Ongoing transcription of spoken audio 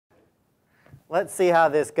let's see how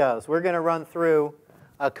this goes. We're going to run through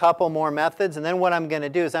a couple more methods, and then what I'm going to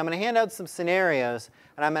do is I'm going to hand out some scenarios,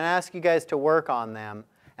 and I'm going to ask you guys to work on them,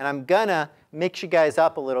 and I'm going to mix you guys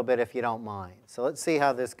up a little bit if you don't mind. So let's see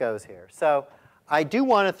how this goes here. So I do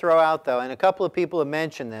want to throw out, though, and a couple of people have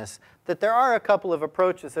mentioned this, that there are a couple of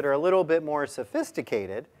approaches that are a little bit more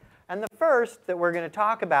sophisticated. And the first that we're going to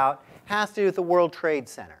talk about has to do with the World Trade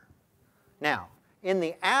Center. Now, in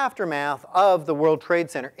the aftermath of the World Trade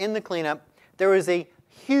Center, in the cleanup, there was a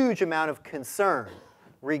huge amount of concern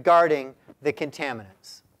regarding the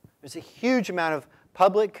contaminants. There's a huge amount of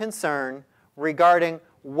public concern regarding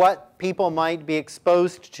what people might be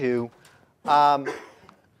exposed to.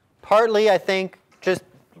 Partly, I think, just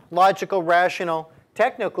logical, rational,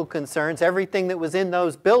 technical concerns. Everything that was in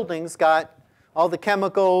those buildings got all the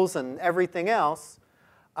chemicals and everything else.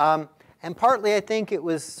 And partly, I think it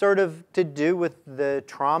was sort of to do with the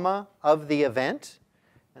trauma of the event.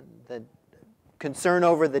 And the concern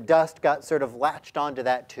over the dust got sort of latched onto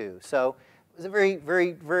that too. So it was a very,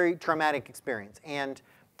 very, very traumatic experience. And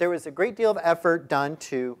there was a great deal of effort done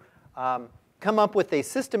to come up with a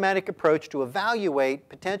systematic approach to evaluate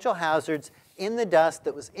potential hazards in the dust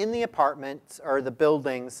that was in the apartments or the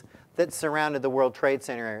buildings that surrounded the World Trade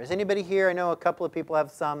Center area. Is anybody here? I know a couple of people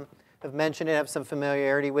have mentioned it, have some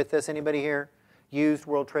familiarity with this. Anybody here used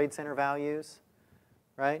World Trade Center values?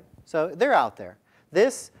 Right? So they're out there.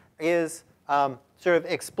 This is sort of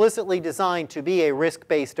explicitly designed to be a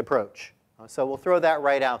risk-based approach. So we'll throw that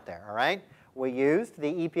right out there, all right? We used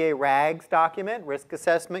the EPA RAGS document, Risk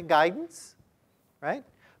Assessment Guidance, right?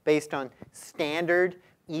 Based on standard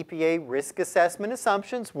EPA risk assessment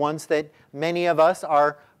assumptions, ones that many of us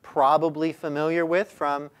are probably familiar with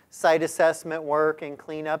from site assessment work and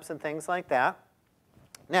cleanups and things like that.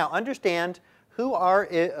 Now, understand who were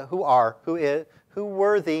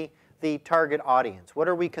the target audience. What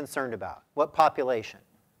are we concerned about? What population?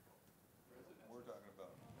 We're talking about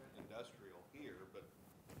industrial here, but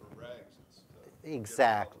for RAGS, it's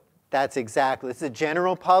exactly. That's exactly. This is a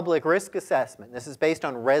general public risk assessment. This is based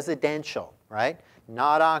on residential, right?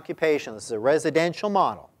 Not occupational. This is a residential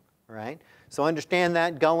model, right? So understand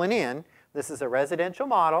that going in. This is a residential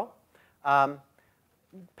model.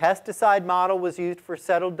 Pesticide model was used for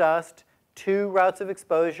settled dust, 2 routes of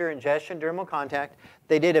exposure, ingestion, dermal contact.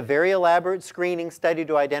 They did a very elaborate screening study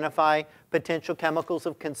to identify potential chemicals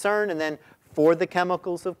of concern, and then for the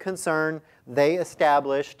chemicals of concern, they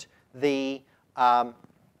established the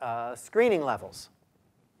screening levels.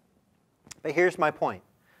 But here's my point.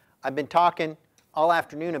 I've been talking all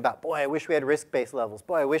afternoon about, boy, I wish we had risk-based levels.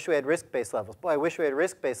 Boy, I wish we had risk-based levels. Boy, I wish we had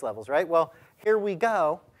risk-based levels, right? Well, here we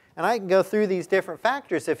go. And I can go through these different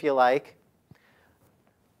factors if you like,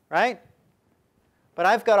 right? But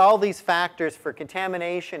I've got all these factors for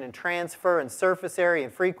contamination and transfer and surface area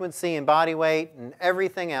and frequency and body weight and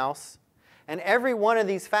everything else. And every one of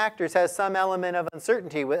these factors has some element of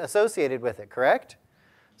uncertainty associated with it, correct?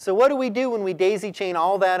 So what do we do when we daisy chain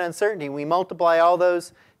all that uncertainty? We multiply all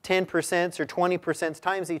those 10% or 20%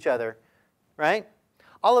 times each other, right?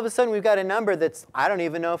 All of a sudden we've got a number that's, I don't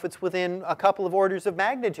even know if it's within a couple of orders of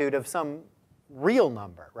magnitude of some real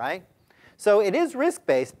number, right? So it is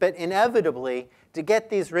risk-based, but inevitably, to get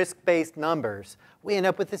these risk-based numbers, we end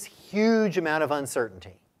up with this huge amount of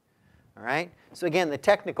uncertainty, all right? So again, the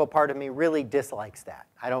technical part of me really dislikes that.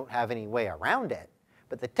 I don't have any way around it,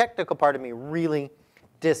 but the technical part of me really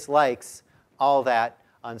dislikes all that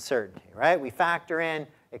uncertainty, right? We factor in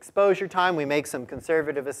exposure time, we make some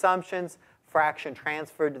conservative assumptions, fraction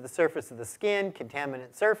transferred to the surface of the skin,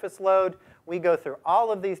 contaminant surface load. We go through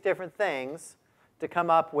all of these different things to come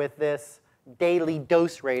up with this daily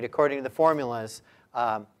dose rate according to the formulas.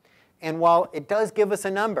 And while it does give us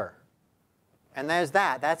a number, and there's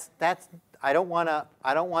that's I don't want to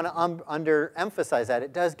underemphasize that.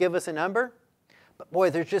 It does give us a number, but boy,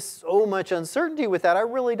 there's just so much uncertainty with that. I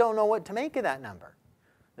really don't know what to make of that number.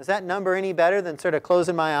 Is that number any better than sort of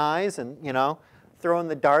closing my eyes and, you know, throwing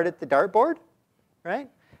the dart at the dartboard, right?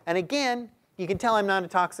 And again, you can tell I'm not a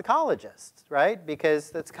toxicologist, right? Because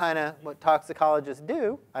that's kind of what toxicologists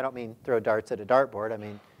do. I don't mean throw darts at a dartboard. I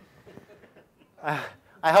mean,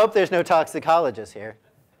 I hope there's no toxicologists here.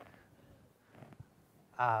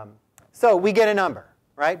 So we get a number,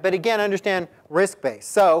 right? But again, understand risk-based.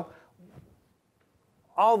 So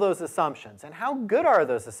all those assumptions. And how good are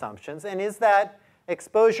those assumptions? And is that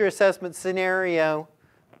exposure assessment scenario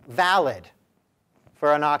valid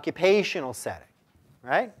for an occupational setting,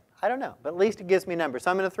 right? I don't know, but at least it gives me numbers.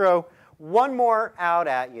 So I'm going to throw one more out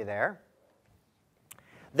at you there.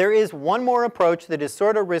 There is one more approach that is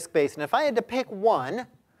sort of risk-based. And if I had to pick one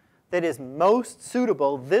that is most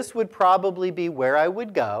suitable, this would probably be where I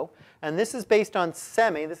would go. And this is based on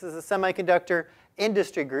SEMI. This is a semiconductor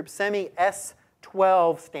industry group, SEMI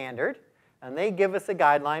S12 standard. And they give us a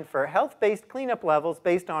guideline for health-based cleanup levels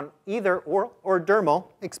based on either oral or dermal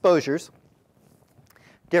exposures.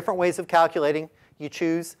 Different ways of calculating. You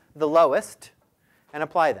choose the lowest and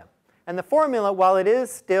apply them. And the formula, while it is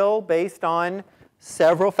still based on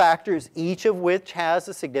several factors, each of which has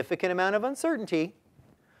a significant amount of uncertainty,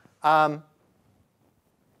 at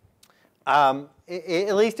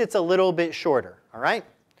least it's a little bit shorter, all right?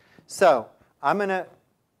 So I'm going to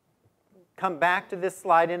come back to this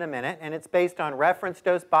slide in a minute, and it's based on reference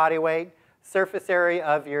dose body weight, surface area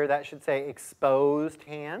of your, that should say, exposed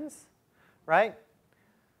hands, right?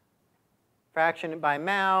 Fraction by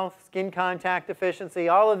mouth, skin contact efficiency,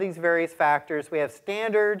 all of these various factors. We have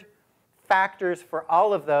standard factors for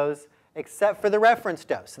all of those except for the reference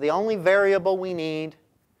dose. So the only variable we need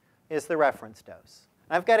is the reference dose.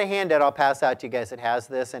 I've got a handout I'll pass out to you guys that has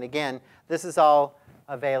this, and again, this is all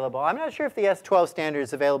available. I'm not sure if the S12 standard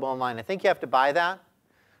is available online. I think you have to buy that.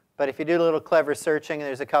 But if you do a little clever searching,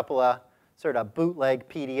 there's a couple of sort of bootleg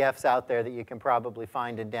PDFs out there that you can probably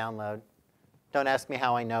find and download. Don't ask me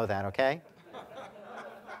how I know that, okay?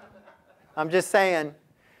 I'm just saying.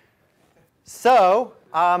 So,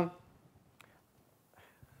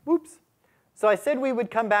 whoops. So I said we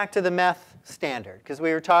would come back to the meth standard because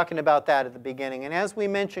we were talking about that at the beginning. And as we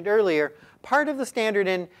mentioned earlier, part of the standard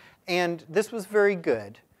and this was very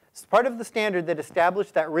good. Part of the standard that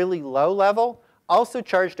established that really low level also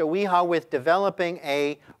charged OEHA with developing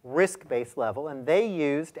a risk-based level. And they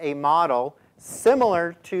used a model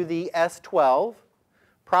similar to the S12,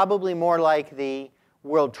 probably more like the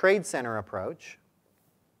World Trade Center approach.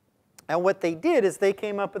 And what they did is they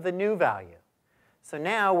came up with a new value. So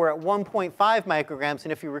now we're at 1.5 micrograms.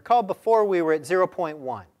 And if you recall, before we were at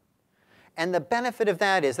 0.1. And the benefit of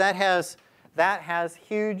that is that has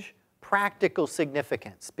huge practical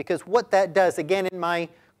significance. Because what that does, again, in my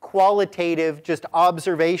qualitative just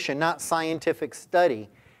observation, not scientific study,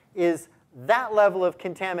 is that level of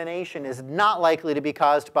contamination is not likely to be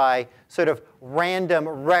caused by sort of random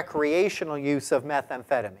recreational use of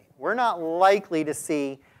methamphetamine. We're not likely to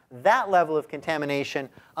see that level of contamination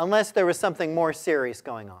unless there was something more serious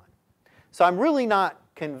going on. So I'm really not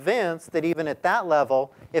convinced that even at that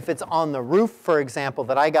level, if it's on the roof, for example,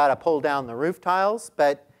 that I got to pull down the roof tiles,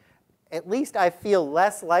 but at least I feel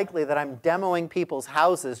less likely that I'm demoing people's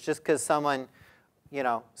houses just because someone,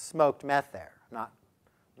 smoked meth there. I'm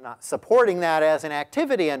not supporting that as an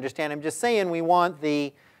activity, understand. I'm just saying we want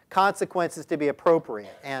the consequences to be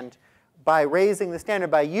appropriate. And by raising the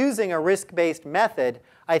standard, by using a risk-based method,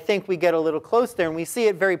 I think we get a little close there. And we see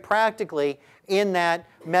it very practically in that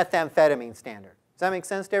methamphetamine standard. Does that make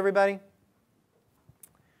sense to everybody?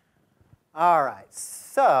 All right.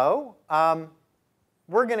 So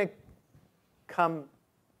we're going to come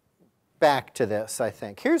back to this, I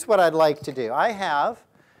think. Here's what I'd like to do. I have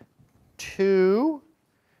 2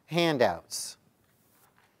 handouts.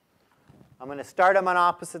 I'm going to start them on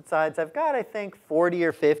opposite sides. I've got, I think, 40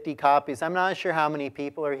 or 50 copies. I'm not sure how many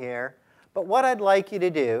people are here. But what I'd like you to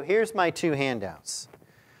do, here's my 2 handouts.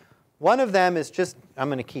 One of them is just, I'm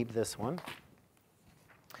going to keep this one.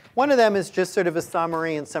 One of them is just sort of a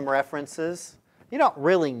summary and some references. You don't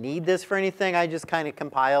really need this for anything. I just kind of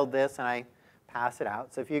compiled this and I pass it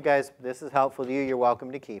out. So if you guys, this is helpful to you, you're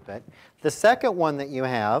welcome to keep it. The second one that you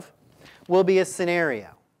have will be a scenario.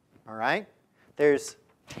 All right? There's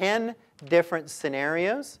 10 different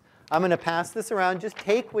scenarios. I'm going to pass this around. Just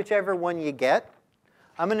take whichever one you get.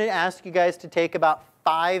 I'm going to ask you guys to take about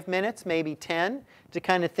 5 minutes, maybe 10, to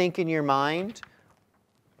kind of think in your mind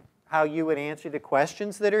how you would answer the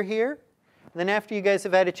questions that are here. And then after you guys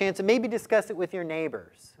have had a chance to maybe discuss it with your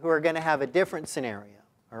neighbors who are going to have a different scenario.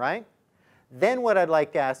 All right? Then what I'd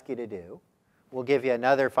like to ask you to do, we'll give you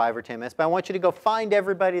another 5 or 10 minutes, but I want you to go find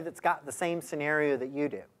everybody that's got the same scenario that you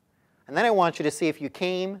do. And then I want you to see if you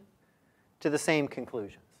came to the same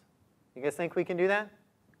conclusions. You guys think we can do that?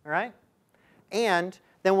 All right? And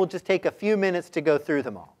then we'll just take a few minutes to go through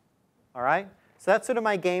them all. All right? So that's sort of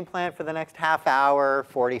my game plan for the next half hour,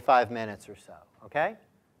 45 minutes or so. Okay?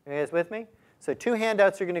 You guys with me? So 2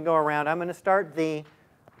 handouts are going to go around. I'm going to start the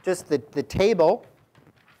table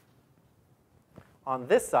on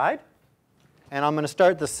this side. And I'm going to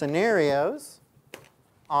start the scenarios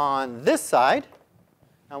on this side.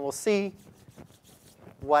 And we'll see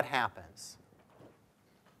what happens.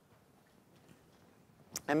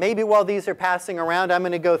 And maybe while these are passing around, I'm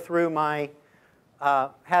going to go through my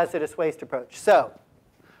hazardous waste approach. So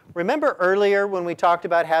remember earlier when we talked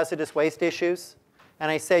about hazardous waste issues?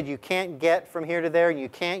 and I said you can't get from here to there and you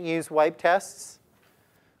can't use wipe tests?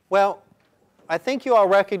 Well, I think you all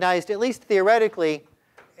recognized, at least theoretically,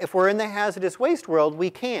 if we're in the hazardous waste world, we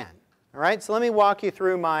can. All right, so let me walk you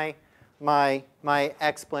through my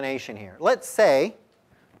explanation here. Let's say,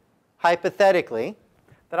 hypothetically,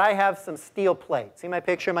 that I have some steel plate. See my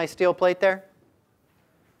picture of my steel plate there?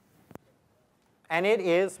 And it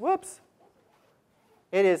is, whoops,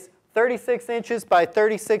 it is 36 inches by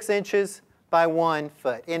 36 inches by 1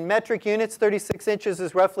 foot. In metric units, 36 inches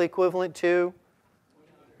is roughly equivalent to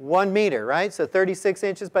 1 meter, right? So 36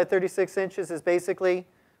 inches by 36 inches is basically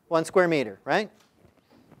 1 square meter, right?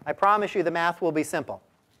 I promise you the math will be simple.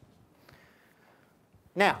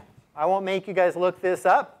 Now, I won't make you guys look this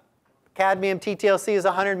up. Cadmium TTLC is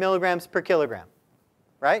 100 milligrams per kilogram,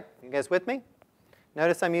 right? You guys with me?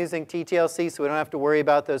 Notice I'm using TTLC so we don't have to worry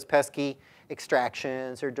about those pesky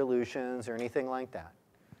extractions or dilutions or anything like that.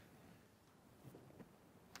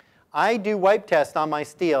 I do wipe test on my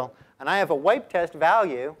steel, and I have a wipe test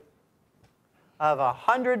value of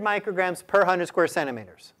 100 micrograms per 100 square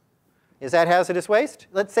centimeters. Is that hazardous waste?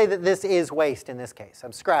 Let's say that this is waste in this case.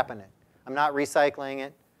 I'm scrapping it. I'm not recycling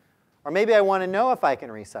it. Or maybe I want to know if I can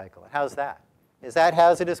recycle it. How's that? Is that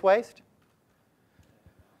hazardous waste?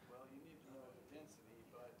 Well, you need to know the density,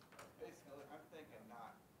 but basically I'm thinking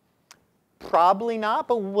not. Probably not,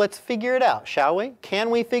 but let's figure it out, shall we? Can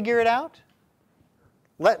we figure it out?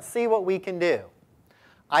 Let's see what we can do.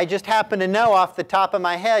 I just happen to know off the top of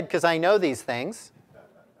my head, because I know these things,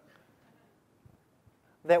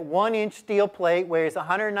 that 1-inch steel plate weighs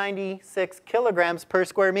 196 kilograms per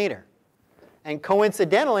square meter. And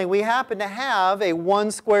coincidentally, we happen to have a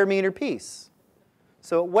 1 square meter piece.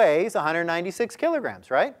 So it weighs 196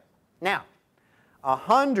 kilograms, right? Now,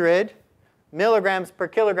 100 milligrams per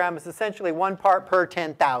kilogram is essentially 1 part per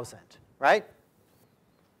 10,000, right?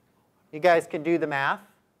 You guys can do the math.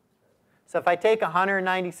 So if I take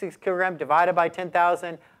 196 kilograms divided by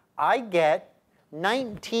 10,000, I get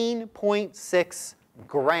 19.6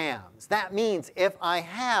 grams. That means if I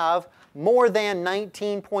have more than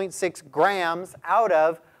 19.6 grams out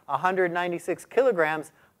of 196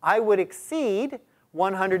 kilograms, I would exceed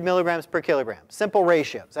 100 milligrams per kilogram. Simple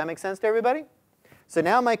ratio. Does that make sense to everybody? So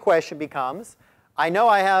now my question becomes, I know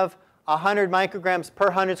I have 100 micrograms per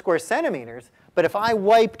 100 square centimeters, but if I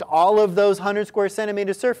wiped all of those 100 square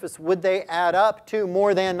centimeter surface, would they add up to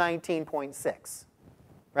more than 19.6?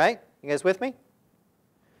 Right? You guys with me?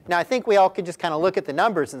 Now, I think we all could just kind of look at the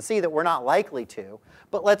numbers and see that we're not likely to,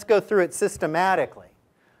 but let's go through it systematically.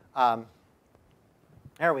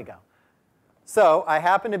 There we go. So I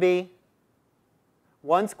happen to be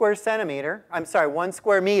 1 square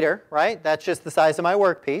meter, right? That's just the size of my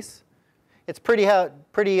workpiece. It's pretty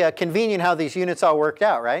convenient how these units all worked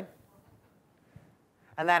out, right?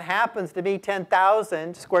 And that happens to be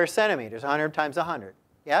 10,000 square centimeters, 100 times 100.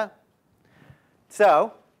 Yeah?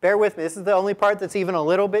 So bear with me. This is the only part that's even a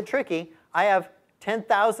little bit tricky. I have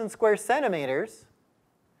 10,000 square centimeters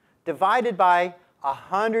divided by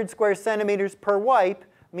 100 square centimeters per wipe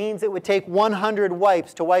means it would take 100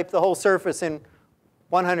 wipes to wipe the whole surface in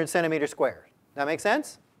 100 centimeters squared. That make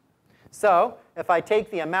sense? So if I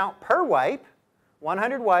take the amount per wipe,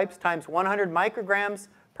 100 wipes times 100 micrograms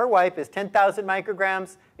per wipe is 10,000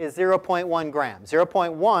 micrograms is 0.1 grams.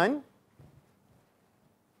 0.1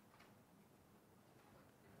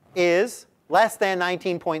 is less than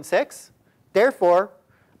 19.6. Therefore,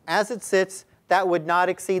 as it sits, that would not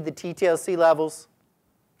exceed the TTLC levels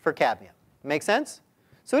for cadmium. Make sense?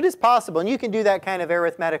 So it is possible, and you can do that kind of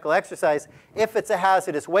arithmetical exercise if it's a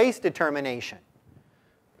hazardous waste determination.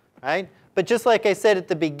 Right? But just like I said at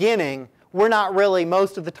the beginning, we're not really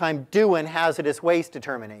most of the time doing hazardous waste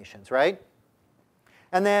determinations, right?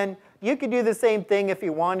 And then you could do the same thing if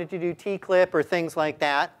you wanted to do T-clip or things like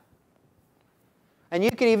that. And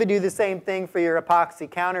you could even do the same thing for your epoxy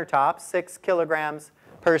countertops, 6 kilograms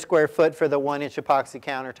per square foot for the 1-inch epoxy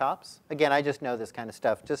countertops. Again, I just know this kind of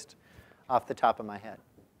stuff just off the top of my head.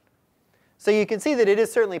 So you can see that it is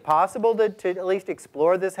certainly possible to at least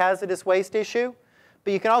explore this hazardous waste issue.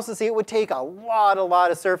 But you can also see it would take a lot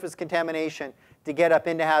of surface contamination to get up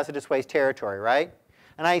into hazardous waste territory, right?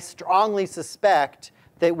 And I strongly suspect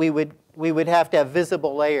that we would have to have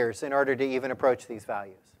visible layers in order to even approach these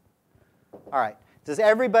values. All right. Does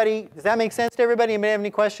that make sense to everybody? Anybody have any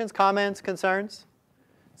questions, comments, concerns?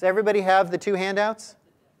 Does everybody have the 2 handouts?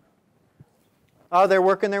 Oh, they're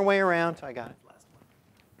working their way around. I got it.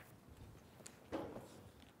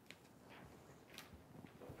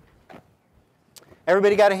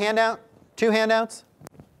 Everybody got a handout? 2 handouts?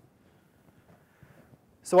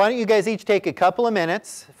 So why don't you guys each take a couple of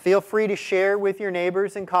minutes. Feel free to share with your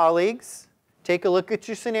neighbors and colleagues. take a look at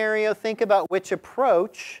your scenario, think about which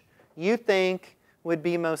approach you think would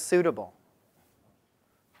be most suitable.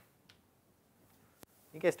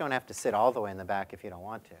 You guys don't have to sit all the way in the back if you don't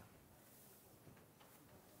want to.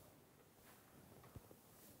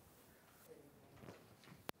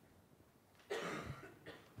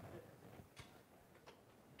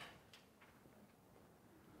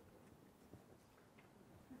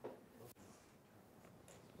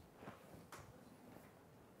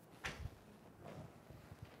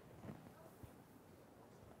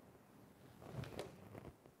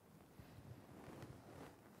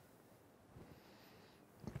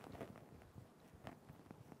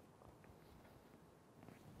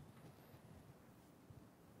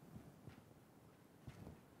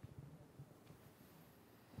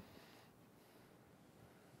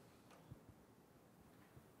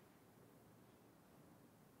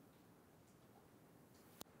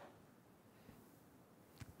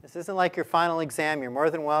 This isn't like your final exam. You're more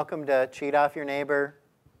than welcome to cheat off your neighbor.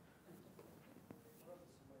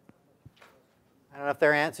 I don't know if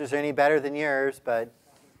their answers are any better than yours, but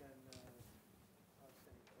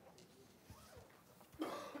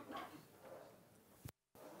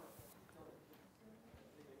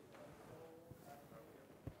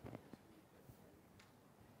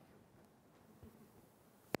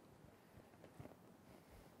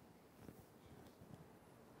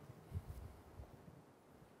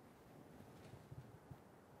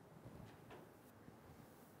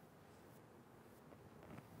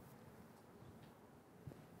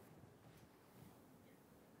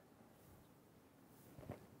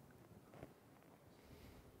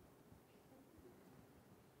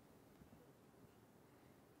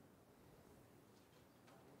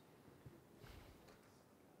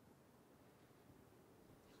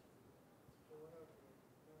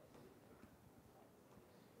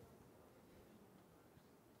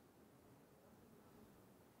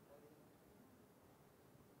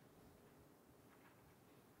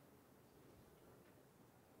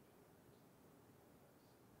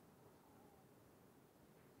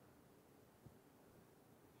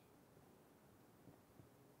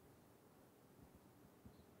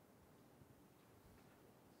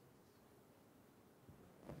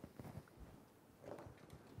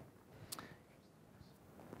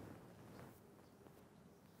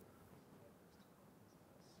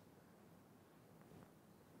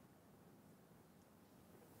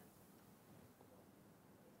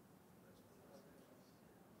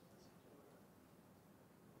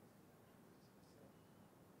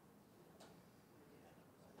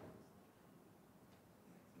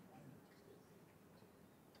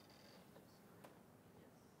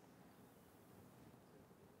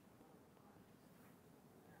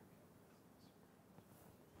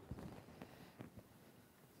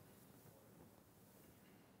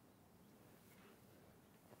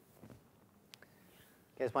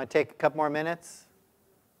you guys want to take a couple more minutes?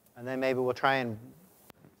 And then maybe we'll try and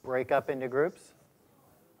break up into groups.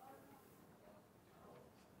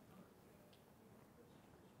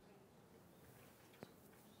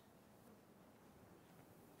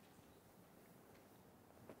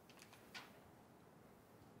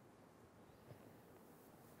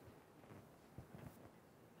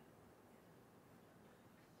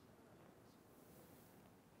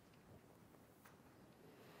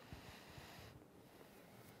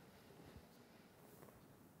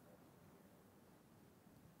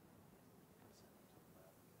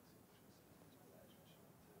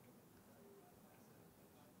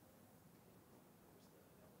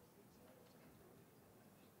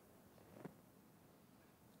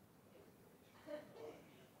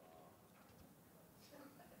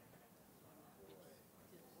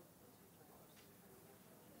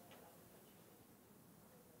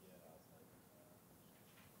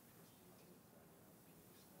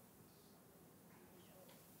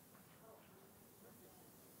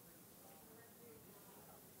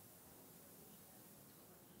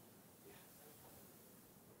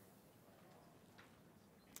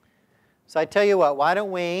 So I tell you what, why don't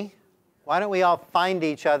we all find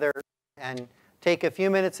each other and take a few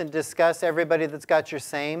minutes and discuss everybody that's got your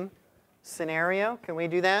same scenario? Can we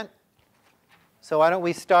do that? So why don't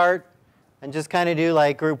we start and just kind of do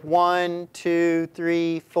like group 1, 2,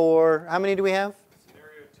 3, 4. How many do we have?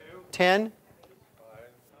 Scenario 2. 10?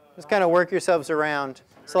 Just kind of work yourselves around.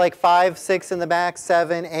 So like 5, 6 in the back,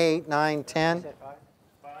 7, 8, 9, 10.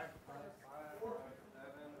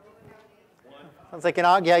 Sounds like an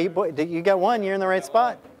odd. Yeah, you got one. You're in the right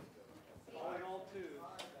spot.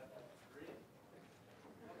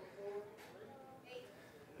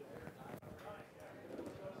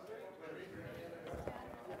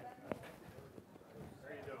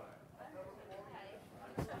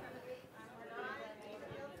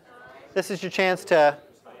 This is your chance to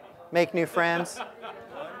make new friends.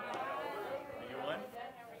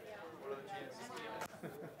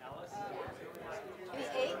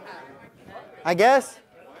 I guess.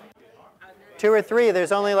 2 or 3.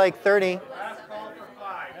 There's only like 30.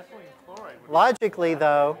 Logically,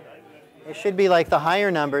 though, it should be like the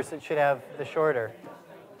higher numbers that should have the shorter.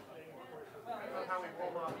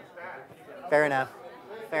 Fair enough.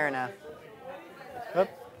 Fair enough. Oop.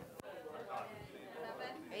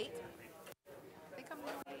 8? I think I'm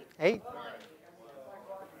doing 8.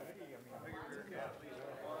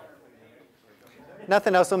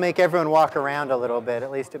 Nothing else will make everyone walk around a little bit.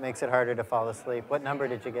 At least it makes it harder to fall asleep. What number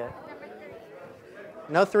did you get?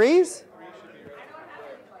 No 3s?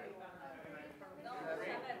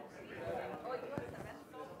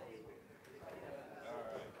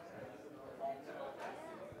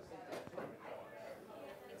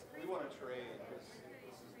 We want to trade.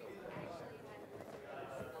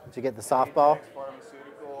 Did you get the softball?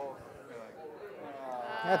 Pharmaceutical.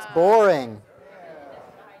 That's boring.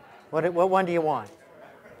 What one do you want?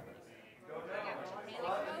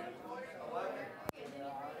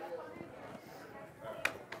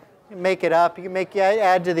 You can make it up. You can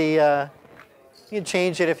add to the. You can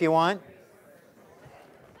change it if you want. Do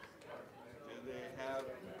they have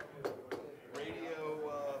radio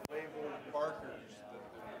labeled markers that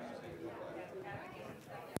they're using?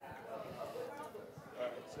 All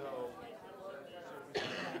right, so.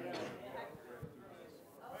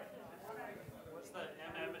 What's the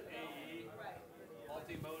MMAE,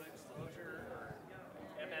 multi-mode exposure, or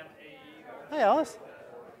MMAE? Hey, Alice.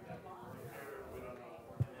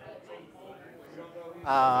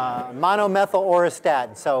 Monomethyl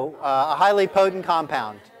auristatin, so a highly potent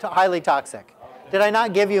compound, highly toxic. Did I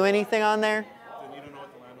not give you anything on there?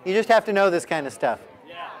 You just have to know this kind of stuff.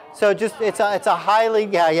 Yeah. So just it's a highly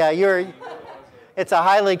it's a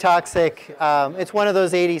highly toxic. It's one of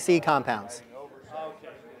those ADC compounds. Okay.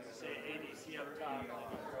 Say ADC up top.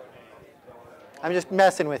 I'm just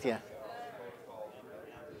messing with you.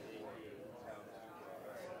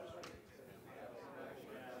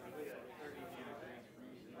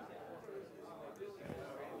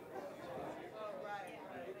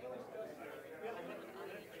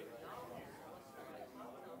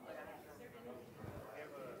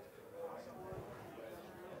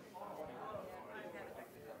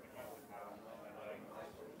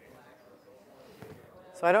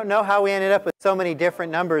 So I don't know how we ended up with so many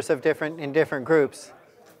different numbers of in different groups.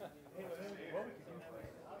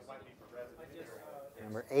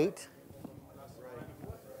 Number 8.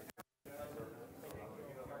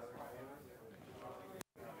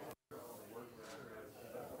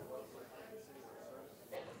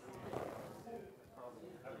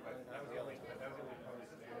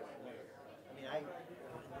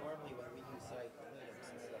 Normally when we use site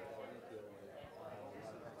cleanups and stuff, that we deal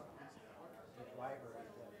with library.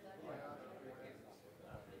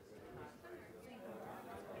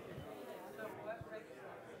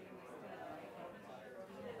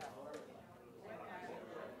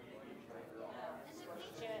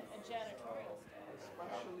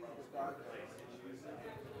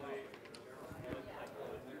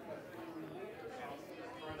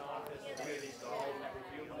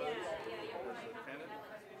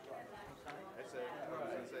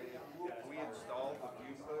 If we install the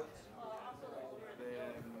view hoods,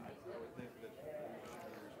 then I would think that we should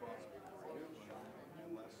be responsible for it,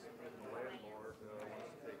 unless the landlord wants to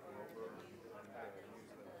take them over and use them for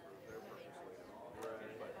their purpose later on.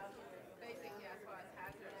 But basically, as far as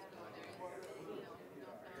hazardous go, there is, no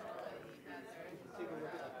hazardous.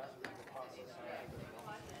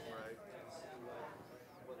 right.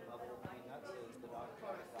 What level, I mean, that's the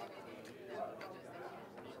doctor.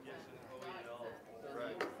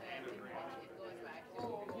 Right. It goes back to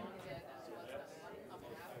what's coming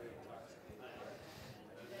after.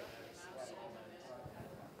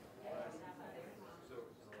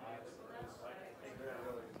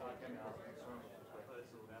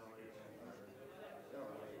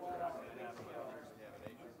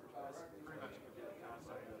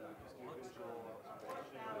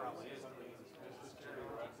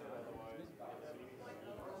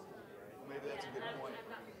 Maybe that's a good point.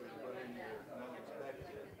 We put in your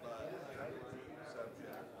unexpected, but subject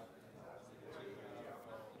to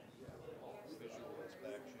visual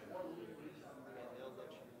inspection.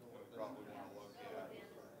 We'll probably want to look at any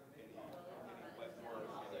wet work,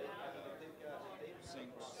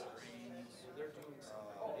 sinks, drains, protect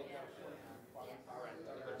themselves from ductwork.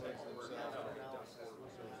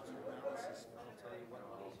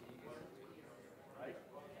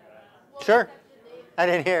 Sure. I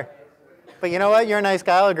didn't hear. But you know what? You're a nice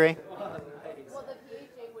guy. I'll agree. Well, the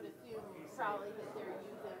PHA would assume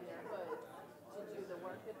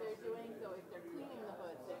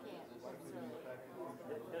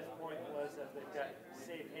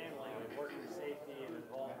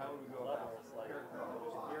levels, like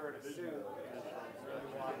you're in a suit, and you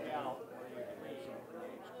walk out, or you clean,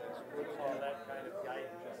 we call that kind of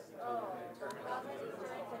guidance to determine how many.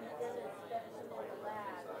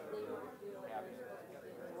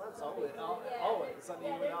 Always, I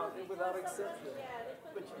mean, without exception.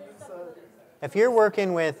 But you use If you're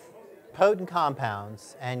working with potent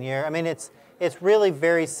compounds and I mean, it's really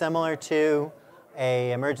very similar to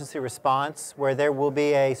a emergency response where there will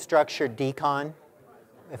be a structured decon.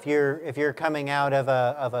 If you're coming out of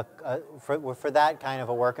for that kind of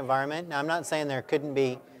a work environment. Now, I'm not saying there couldn't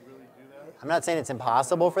be. I'm not saying it's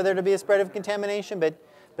impossible for there to be a spread of contamination, but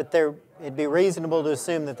it'd be reasonable to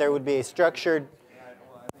assume that there would be a structured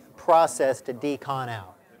process to decon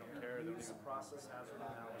out.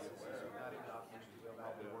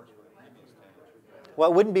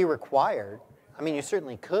 Well, it wouldn't be required. I mean, you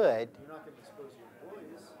certainly could.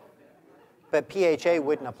 But PHA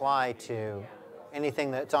wouldn't apply to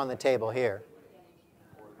anything that's on the table here.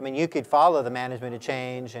 I mean, you could follow the management of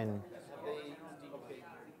change and.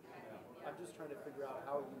 I'm just trying to figure out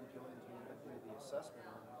how you would go into the assessment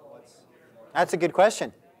on what's. That's a good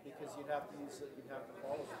question. Because you'd have to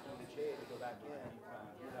follow the PHA to go back in.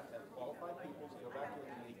 You'd have to have qualified people to go back in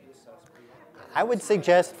and make the assessment. I would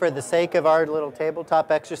suggest, for the sake of our little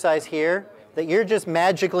tabletop exercise here, that you're just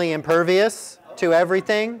magically impervious to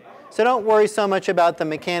everything. So don't worry so much about the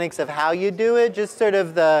mechanics of how you do it, just sort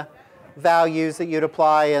of the values that you'd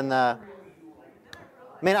apply and the.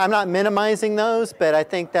 I mean, I'm not minimizing those, but I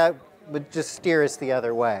think that would just steer us the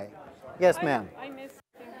other way. Yes, ma'am. I missed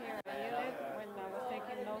something here in the unit when I was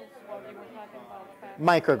taking notes while you were talking about fat.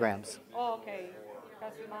 Micrograms. Oh, okay.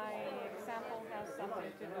 Because my example has something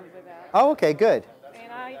to do with that. Oh, okay, good.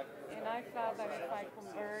 And I thought that if I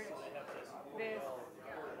convert this to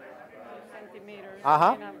centimeters, but I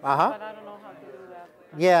don't know how to do that.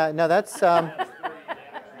 Yeah, no, that's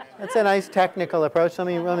a nice technical approach. Let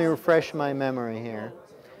me refresh my memory here.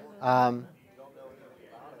 All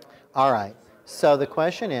right. So the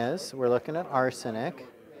question is, we're looking at arsenic,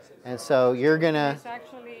 and so you're gonna. It's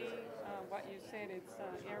actually what you said. It's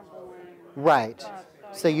airborne. Right.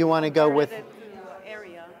 But, So you want to go with. converted to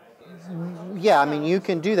area. Yeah, I mean, you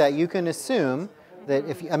can do that. You can assume that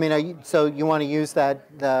if I mean, so you want to use that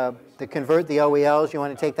the convert the OELs. You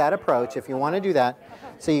want to take that approach if you want to do that.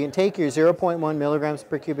 So you can take your 0.1 milligrams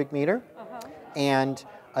per cubic meter and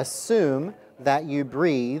assume that you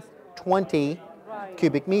breathe 20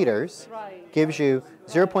 cubic meters. Gives you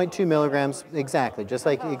 0.2 milligrams exactly, just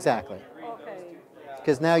like exactly. Okay.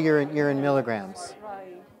 Because now you're in milligrams.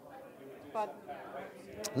 Right. But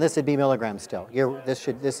This would be milligrams still.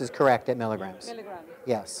 This is correct at milligrams. milligrams.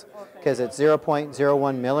 Yes, Okay. because it's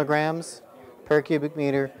 0.01 milligrams per cubic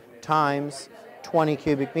meter times 20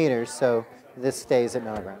 cubic meters, so this stays at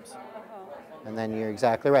milligrams. And then you're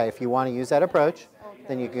exactly right. If you want to use that approach,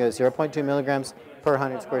 then you can go 0.2 milligrams per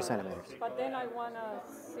 100 square centimeters. But then I want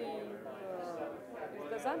to see,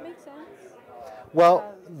 does that make sense?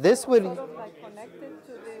 Well, this would Sort of like connected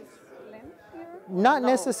to this length here? not No,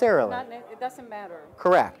 necessarily. it doesn't matter.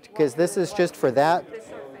 Correct, because this is just for that. The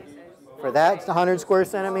surfaces. For that 100 square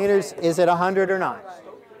centimeters, is it 100 or not?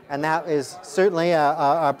 And that is certainly an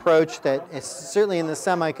approach that is certainly in the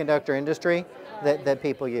semiconductor industry that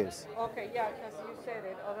people use. Okay, yeah, because you said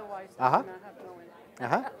it. Otherwise, I would not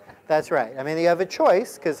have known. That's right. I mean, you have a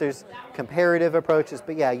choice because there's comparative approaches,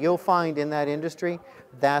 but yeah, you'll find in that industry,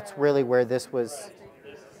 that's really where this was.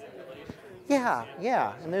 Yeah.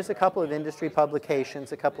 And there's a couple of industry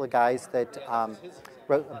publications, a couple of guys that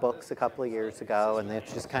wrote books a couple of years ago, and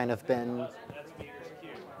it's just kind of been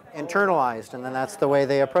internalized, and then that's the way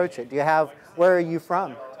they approach it. Where are you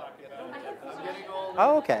from?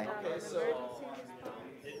 Oh, okay.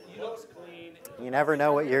 You never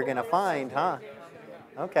know what you're going to find, huh?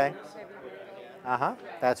 Okay.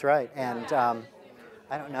 That's right. And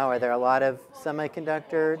I don't know, are there a lot of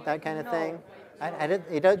semiconductor, that kind of thing?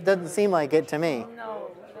 It doesn't seem like it to me.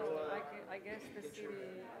 No. I guess the city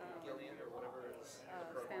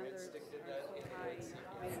standards are so high,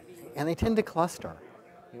 maybe. And they tend to cluster.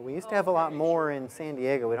 We used to have a lot more in San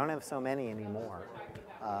Diego. We don't have so many anymore.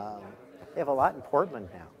 They have a lot in Portland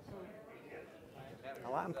now. A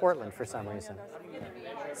lot in Portland for some reason.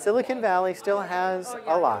 Silicon Valley still has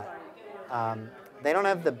a lot. They don't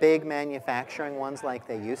have the big manufacturing ones like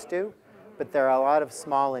they used to, but there are a lot of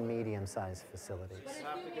small and medium-sized facilities.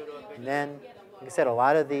 And then, like I said, a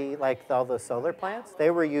lot of all the solar plants,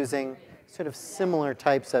 they were using sort of similar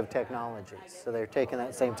types of technologies. So they're taking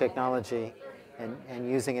that same technology and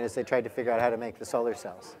using it as they tried to figure out how to make the solar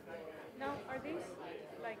cells. Now, are these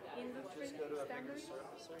like industry standard?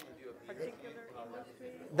 Particular industry?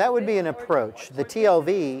 That would be an approach. The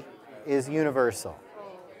TLV is universal.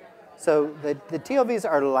 So the TLVs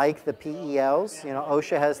are like the PELs. You know,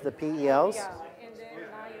 OSHA has the PELs. Yeah, and then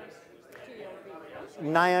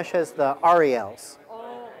TLV. NIOSH has the RELs.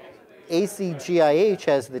 Oh, ACGIH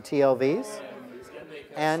has the TLVs.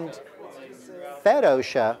 And Fed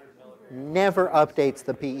OSHA never updates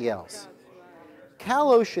the PELs.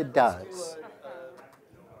 Cal OSHA does.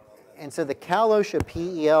 And so the Cal OSHA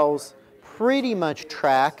PELs pretty much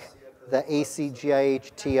track the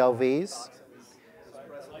ACGIH TLVs.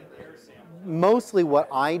 Mostly what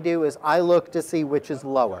I do is I look to see which is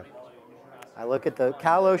lower. I look at the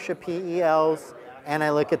Cal OSHA PELs and I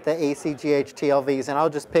look at the ACGIH TLVs, and I'll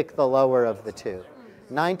just pick the lower of the two.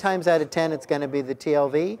 9 times out of 10 it's going to be the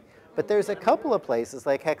TLV, but there's a couple of places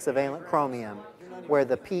like hexavalent chromium where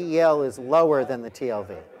the PEL is lower than the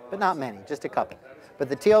TLV, but not many, just a couple. But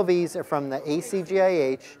the TLVs are from the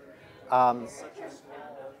ACGIH.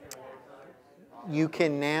 You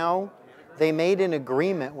can now, they made an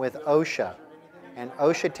agreement with OSHA, and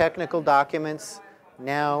OSHA technical documents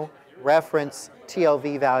now reference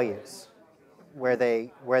TLV values where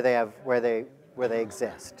they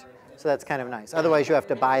exist. So that's kind of nice. Otherwise, you have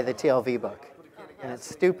to buy the TLV book, and it's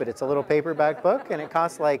stupid. It's a little paperback book, and it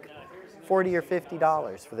costs like $40 or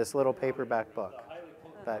 $50 for this little paperback book.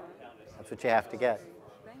 But that's what you have to get.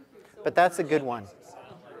 But that's a good one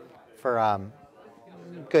for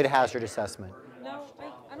good hazard assessment. no,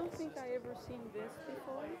 I don't think I ever seen this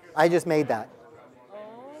before. I just made that.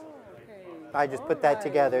 Oh, okay. I just put that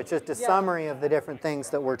together. It's just a summary of the different things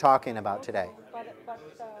that we're talking about today. But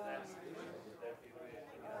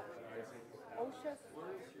OSHA's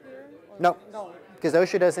here? Or No, because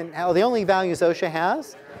OSHA doesn't, the only values OSHA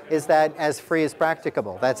has is that as free as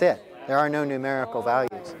practicable. That's it. There are no numerical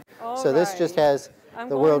values. So this just has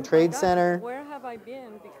the World Trade Center. Where have I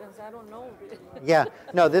been? Because I don't know. Yeah,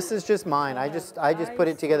 no, this is just mine. I just put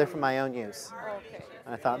it together for my own use. Okay.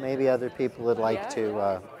 I thought maybe other people would like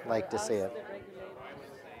to see it.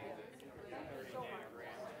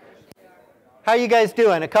 How you guys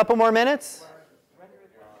doing? A couple more minutes?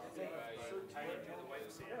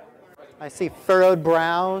 I see furrowed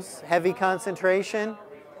brows, heavy concentration.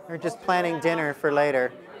 We're just planning dinner for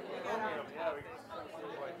later.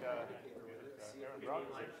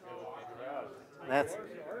 That's.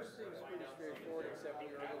 Ours seems pretty straightforward, except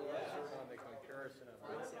we're a little less on the comparison of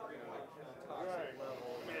toxic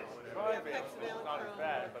level. Trivalent not as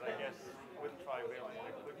bad, but I guess with trivalent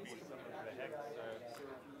there could be some of the hex.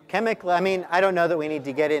 Chemically, I mean, I don't know that we need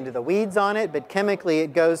to get into the weeds on it, but chemically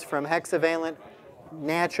it goes from hexavalent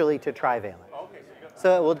naturally to trivalent.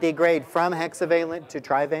 So it will degrade from hexavalent to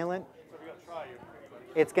trivalent.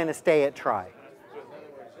 It's going to stay at tri.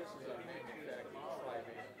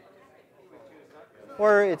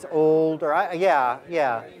 Or it's old, or yeah.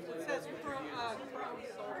 It says chrome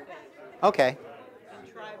sulfate Okay. and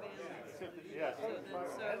trivalent.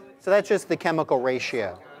 So that's just the chemical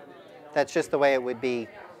ratio. That's just the way it would be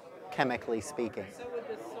chemically speaking. So would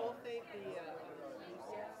the sulfate be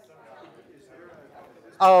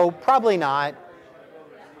Oh, probably not.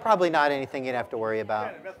 Probably not anything you'd have to worry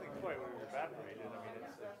about.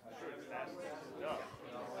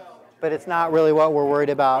 But it's not really what we're worried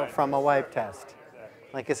about from a wipe test.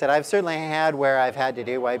 Like I said, I've certainly had where I've had to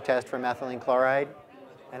do wipe test for methylene chloride,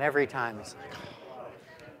 and every time it's like,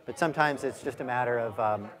 but sometimes it's just a matter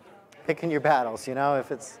of picking your battles, you know?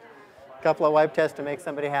 If it's a couple of wipe tests to make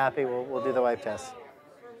somebody happy, we'll do the wipe test.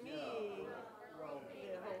 For me, the whole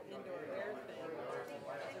indoor air thing,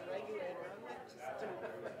 as a regulator, I'm like, just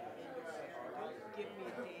don't give me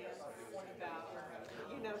a dance about,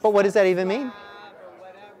 you know, But what does that even mean? or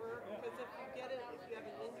whatever. Because if you have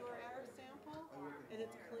an indoor air sample and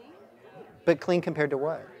it's clean, But clean compared to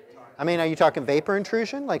what? I mean, are you talking vapor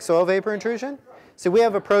intrusion, like soil vapor intrusion? So we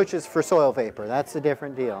have approaches for soil vapor. That's a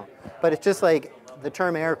different deal. But it's just like the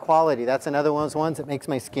term air quality. That's another one of those ones that makes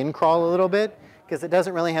my skin crawl a little bit because it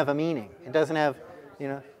doesn't really have a meaning. It doesn't have, you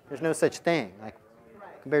know, there's no such thing. Like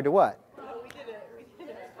compared to what? we did it.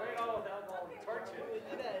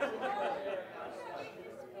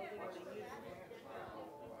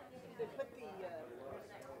 They put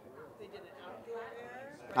they did an outdoor air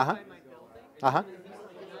right by my building. Uh-huh. This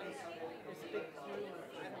big plume of,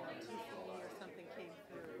 I don't know, TCE or something came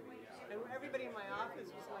through. And everybody in my office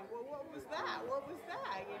was like, well, what was that? What was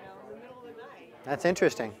that? You know, in the middle of the night. That's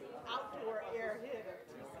interesting. Outdoor air hit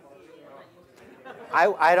of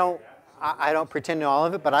TCE. I don't pretend to know all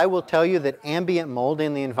of it, but I will tell you that ambient mold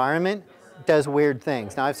in the environment does weird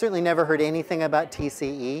things. Now, I've certainly never heard anything about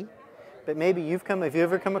TCE, but maybe have you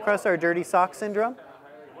ever come across our dirty sock syndrome?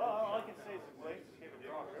 Well, all I can say is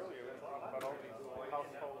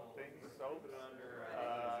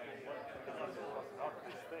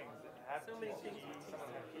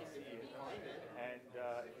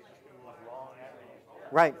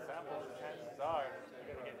Right. samples, the chances are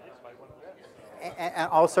you're going to get hit by one of them. And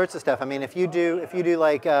all sorts of stuff. I mean, if you do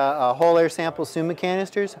like a whole air sample SUMA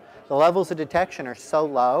canisters, the levels of detection are so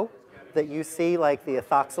low that you see like the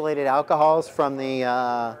ethoxylated alcohols from the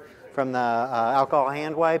alcohol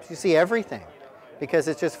hand wipes. You see everything because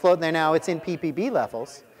it's just floating there now. It's in ppb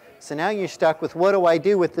levels. So now you're stuck with what do I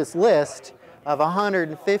do with this list of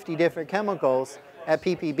 150 different chemicals at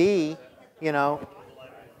ppb, you know.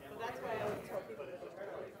 That's why I always tell people to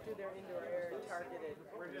do their indoor air targeted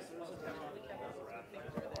chemicals and things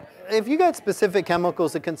are there. If you got specific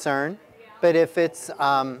chemicals of concern, but if it's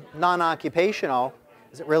non-occupational,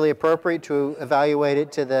 is it really appropriate to evaluate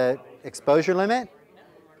it to the exposure limit?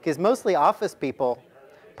 Because mostly office people,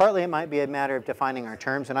 partly it might be a matter of defining our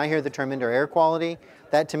terms. When I hear the term indoor air quality,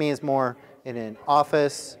 that to me is more in an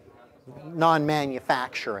office,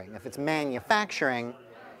 non-manufacturing. If it's manufacturing,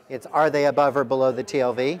 it's are they above or below the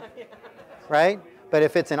TLV, right? But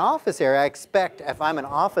if it's an office area, I expect, if I'm an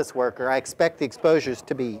office worker, I expect the exposures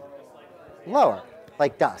to be lower,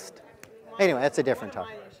 like dust. Anyway, that's a different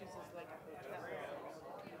topic. My issues is like a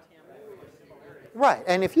hotel. Right,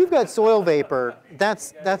 and if you've got soil vapor,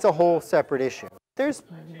 that's a whole separate issue. There's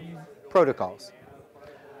protocols.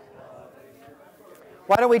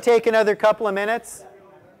 Why don't we take another couple of minutes,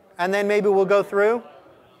 and then maybe we'll go through?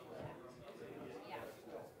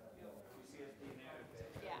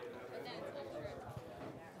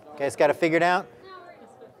 Okay, it's got it figured out?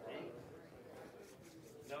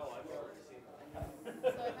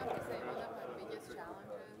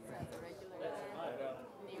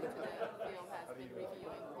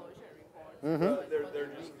 Mm-hmm. They're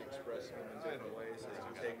just expressing them in different ways, so you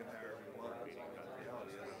take them however you want. The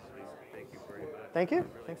reality is, thank you very much. Thank you.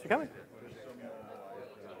 Thanks for coming.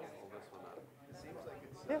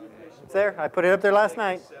 Yeah, it's there. I put it up there last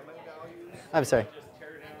night. I'm sorry.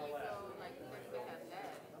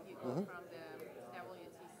 Mm-hmm.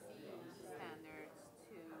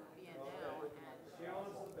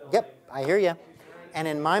 Yep, I hear you. And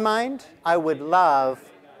in my mind, I would love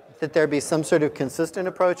that there be some sort of consistent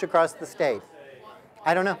approach across the state.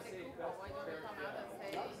 I don't know.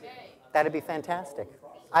 That'd be fantastic.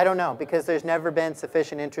 I don't know, because there's never been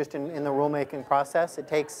sufficient interest in the rulemaking process. It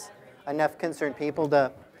takes enough concerned people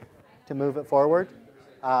to move it forward.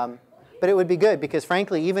 But it would be good, because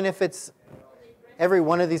frankly, even if it's every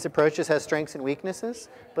one of these approaches has strengths and weaknesses,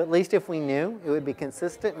 but at least if we knew, it would be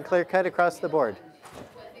consistent and clear-cut across the board.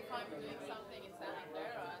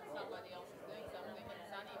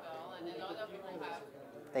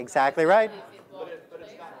 Exactly right. But it's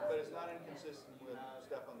not inconsistent with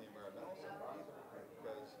stuff on the environmental side either,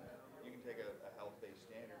 because you can take a health-based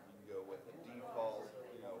standard, you can go with a default,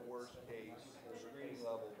 worst case screening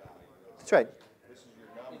level value. That's right. This is your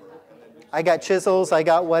number, and then I got chisels, I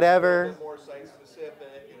got whatever. more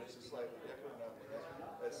site-specific, and it's a slightly different number.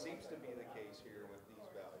 That seems to be the case here with these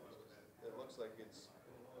values. It looks like it's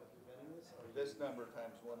this number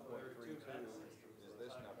times 1.32 is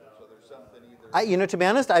this number, so there's something either. To be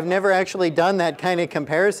honest, I've never actually done that kind of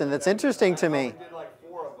comparison. That's interesting to me. We did like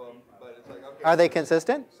 4 of them, but it's like, okay. Are they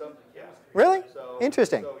consistent? Yeah. Really? So,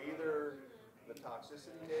 Interesting. So either the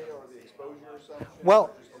toxicity data or the exposure assumption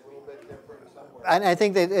Well, is just a little bit different somewhere. and I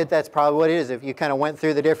think that's probably what it is. If you kind of went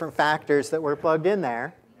through the different factors that were plugged in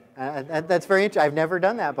there, that's very interesting. I've never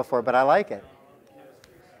done that before, but I like it.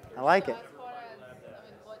 I like it.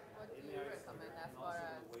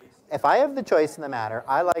 If I have the choice in the matter,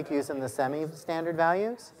 I like using the semi-standard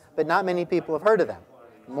values, but not many people have heard of them.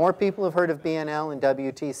 More people have heard of BNL and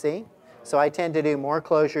WTC, so I tend to do more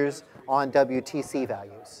closures on WTC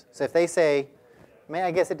values. So if they say,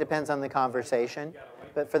 I guess it depends on the conversation,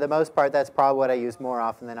 but for the most part, that's probably what I use more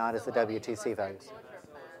often than not is the WTC values.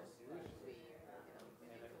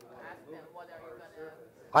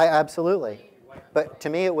 Absolutely. But to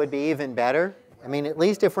me, it would be even better. I mean, at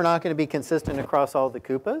least if we're not going to be consistent across all the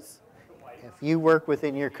CUPAs, if you work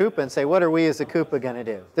within your CUPA and say, what are we as a CUPA going to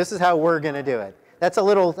do? This is how we're going to do it. That's a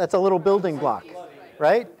little building block,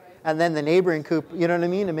 right? And then the neighboring CUPA, you know what I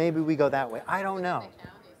mean? And maybe we go that way. I don't know.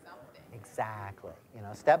 Exactly.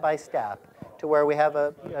 Step by step to where we have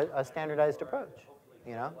a standardized approach,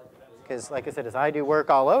 Because like I said, as I do work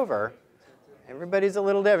all over, everybody's a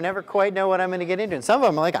little different. Never quite know what I'm going to get into. And some of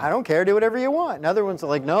them are like, I don't care, do whatever you want. And other ones are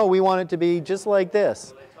like, no, we want it to be just like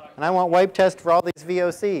this. And I want wipe test for all these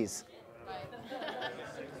VOCs.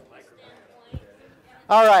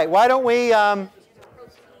 All right, why don't we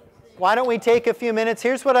take a few minutes?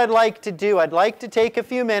 Here's what I'd like to do. I'd like to take a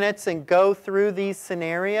few minutes and go through these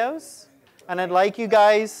scenarios. And I'd like you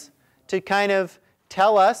guys to kind of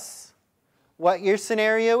tell us what your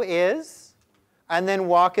scenario is. and then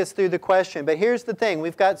walk us through the question. But here's the thing.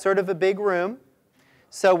 We've got sort of a big room.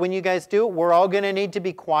 So when you guys do it, we're all going to need to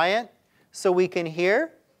be quiet so we can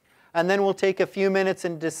hear. And then we'll take a few minutes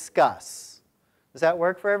and discuss. Does that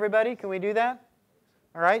work for everybody? Can we do that?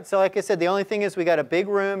 All right. So like I said, the only thing is we got a big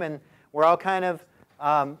room, and we're all kind of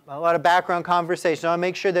a lot of background conversation. I'll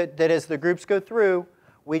make sure that as the groups go through,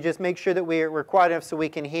 we just make sure that we're quiet enough so we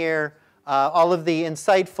can hear all of the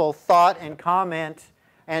insightful thought and comment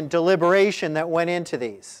and deliberation that went into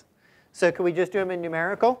these. So can we just do them in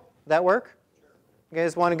numerical? Does that work? You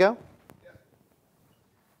guys want to go? Yeah.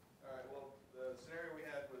 All right, well, the scenario we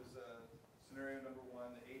had was scenario number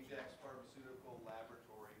 1, the Ajax Pharmaceutical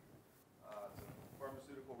Laboratory. It's a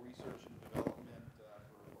pharmaceutical research and development for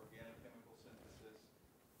organic chemical synthesis,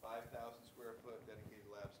 5,000 square foot dedicated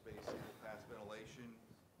lab space, single pass ventilation,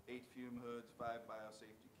 8 fume hoods, 5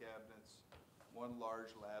 biosafety cabinets, 1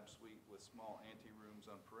 large lab suite with small ante-rooms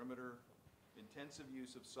on perimeter, intensive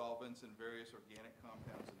use of solvents and various organic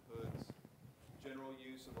compounds and hoods, general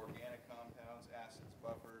use of organic compounds, acids,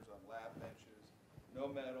 buffers on lab benches, no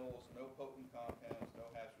metals, no potent compounds, no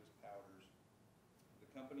hazardous powders. The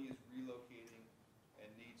company is relocating and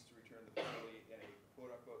needs to return the facility in a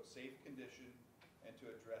quote-unquote safe condition and to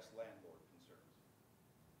address landlord concerns.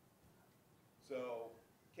 So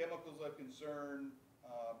chemicals of concern,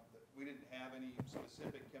 we didn't have any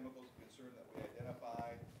specific chemicals of concern that we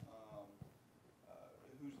identified.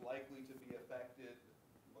 Who's likely to be affected?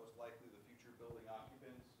 Most likely the future building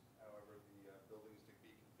occupants, however the building is to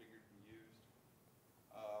be configured and used.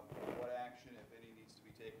 What action, if any, needs to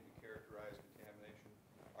be taken to characterize contamination?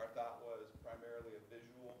 Our thought was primarily a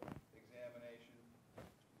visual examination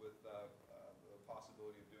with the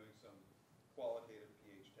possibility of doing some qualitative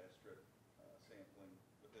pH test strip sampling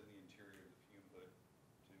within the interior of the fume hood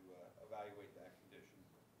to evaluate that condition.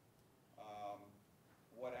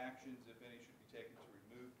 What actions, if any, should be taken to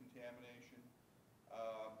remove contamination?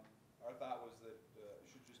 Our thought was that it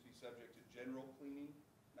should just be subject to general cleaning,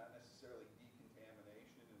 not necessarily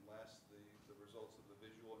decontamination, unless the results of the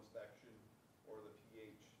visual inspection or the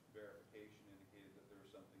pH verification indicated that there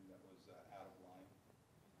was something that was out of line.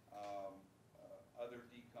 Other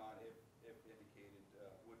decon, if indicated,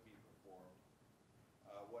 would be performed.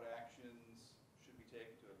 What actions should be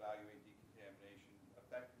taken to evaluate decontamination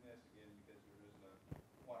effectiveness? Again, because there isn't a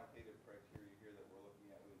quantitative criteria here that we're looking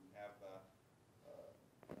at, we didn't have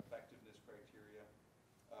effectiveness criteria.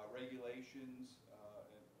 Regulations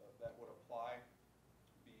that would apply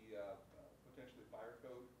be potentially fire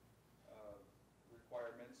code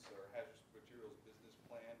requirements or hazardous materials business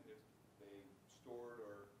plan if they stored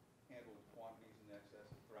or handled quantities in excess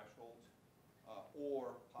of thresholds,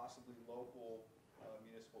 or possibly local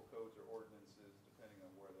municipal codes or ordinances depending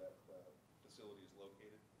on where that facility is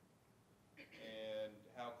located. And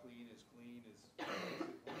how clean is basically,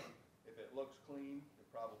 if it looks clean, it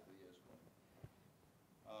probably is clean.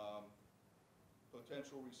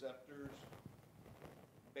 Potential receptors,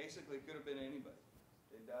 basically it could have been anybody.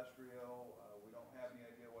 Industrial, we don't have any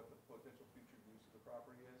idea what the potential future use of the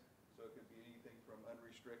property is, so it could be anything from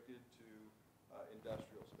unrestricted to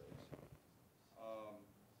industrial space.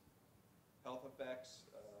 Health effects,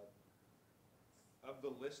 of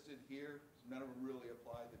the listed here, none of them really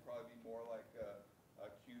apply. They'd probably be more like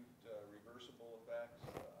acute reversible effects,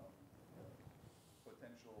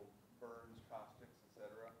 potential burns, caustics,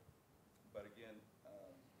 etc. But again,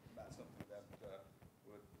 not something that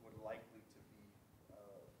would likely to be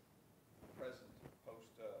present post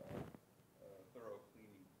thorough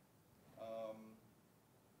cleaning.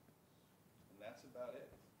 And that's about it.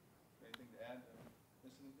 Anything to add?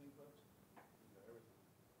 Miss anything, folks?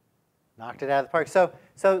 Knocked it out of the park. So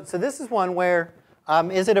this is one where,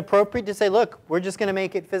 is it appropriate to say, look, we're just going to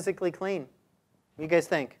make it physically clean? What do you guys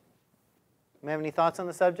think? Do you have any thoughts on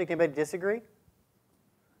the subject? Anybody disagree?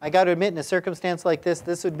 I got to admit, in a circumstance like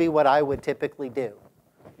this would be what I would typically do.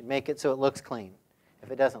 You'd make it so it looks clean. If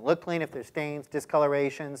it doesn't look clean, if there's stains,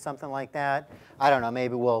 discoloration, something like that, I don't know,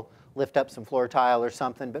 maybe we'll lift up some floor tile or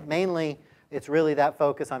something. But mainly, it's really that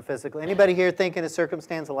focus on physical. Anybody here think in a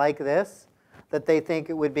circumstance like this that they think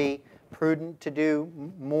it would be prudent to do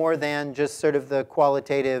more than just sort of the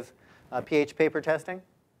qualitative pH paper testing?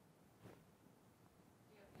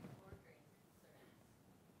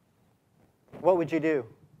 What would you do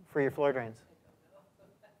for your floor drains?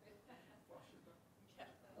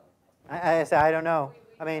 I say, I don't know.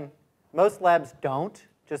 I mean, most labs don't,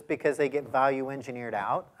 just because they get value engineered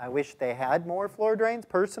out. I wish they had more floor drains,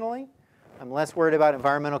 personally. I'm less worried about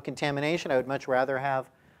environmental contamination. I would much rather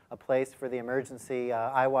have a place for the emergency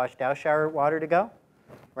eye wash, douse shower water to go,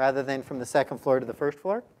 rather than from the second floor to the first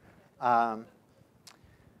floor.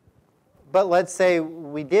 But let's say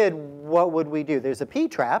we did, what would we do? There's a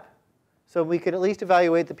P-trap, so we could at least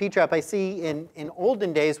evaluate the P-trap. I see in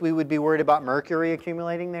olden days we would be worried about mercury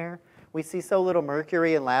accumulating there. We see so little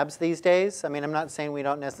mercury in labs these days. I mean, I'm not saying we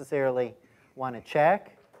don't necessarily want to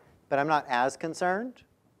check, but I'm not as concerned.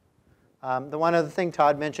 The one other thing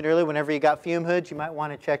Todd mentioned earlier, whenever you got fume hoods, you might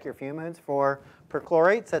want to check your fume hoods for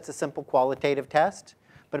perchlorates. That's a simple qualitative test.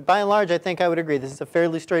 But by and large, I think I would agree. This is a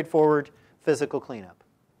fairly straightforward physical cleanup.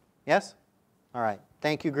 Yes? All right.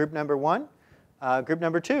 Thank you, group number 1. Group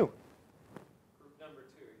number 2. Group number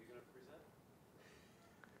 2, are you going to present?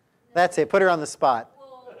 That's it. Put her on the spot.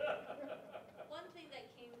 Well, one thing that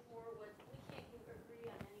came forward was we can't agree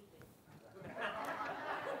on anything.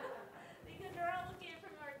 Because we're all looking at it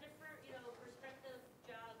from our different, perspective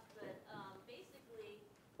jobs, but basically,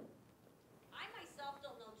 I myself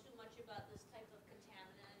don't know too much about this type of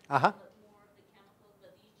contaminant. Uh-huh. But more of the chemicals,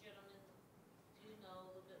 but these gentlemen do know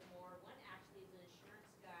a little bit more. One actually is an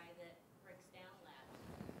insurance guy that breaks down labs.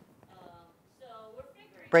 So we're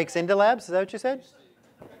figuring. Breaks into labs? Is that what you said?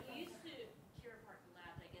 You used to cure part of the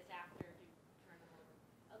labs, I guess, after you turn them over.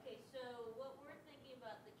 Okay, so what we're thinking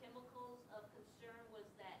about the chemicals of concern was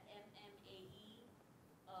that MMAE.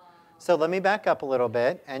 So let me back up a little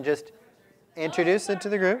bit and just introduce it to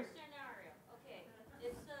the group. Scenario. Okay,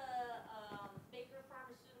 it's a Baker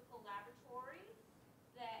Pharmaceutical Laboratory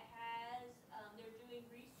that has, they're doing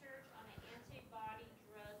research on an antibody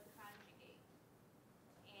drug conjugate.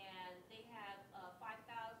 And they have 5,000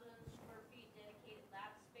 square feet dedicated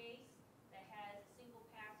lab space that has single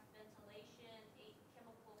pass ventilation, 8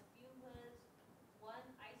 chemical fume hoods, 1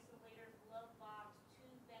 isolator glove box, 2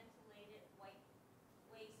 ventilated weigh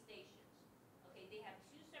stations. Okay, they have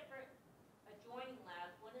 2 separate adjoining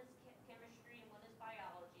labs. One is chemistry and one is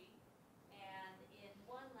biology. And in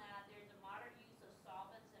one lab, there's a moderate use of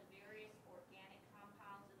solvents and various organic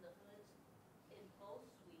compounds in the hoods in both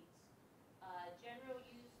suites. General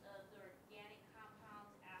use of the organic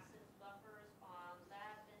compounds, acids, buffers on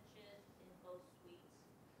lab benches in both suites.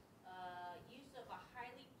 Use of a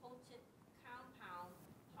highly potent compound,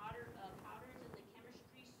 powders in the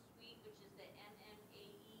chemistry suite, which is the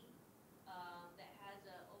MMAE, that has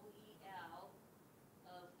a OEL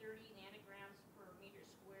of 30 nanograms per meter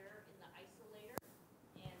square in the isolator.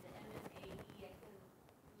 And the MMAE,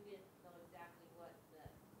 we didn't know exactly what the.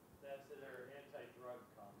 That's their anti-drug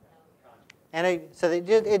compound, conjugate. And so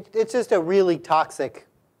it's just a really toxic,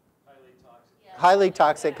 Highly toxic. Yeah, highly something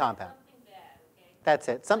toxic bad, compound. Something bad, okay? That's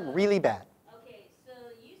it. Something really bad. Okay, so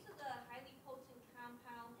use of the highly potent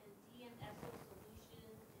compound and DMSO solution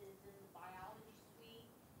is in the biology suite,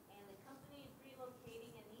 and the company is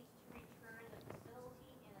relocating and needs to return the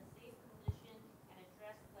facility in a safe condition and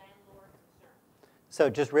address landlord concerns. So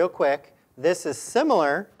just real quick, this is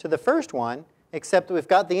similar to the first one, except we've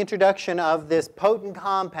got the introduction of this potent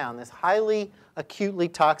compound, this highly acutely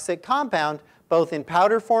toxic compound, both in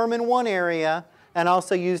powder form in one area and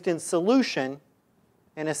also used in solution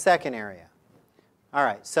in a second area. All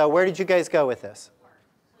right, so where did you guys go with this?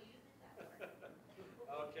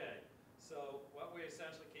 Okay, so what we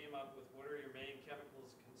essentially came up with, what are your main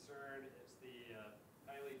chemicals of concern? It's the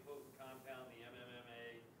highly potent compound, the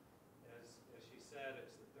MMMA. As she said,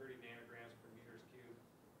 it's the 30 nanograms per meters cubed,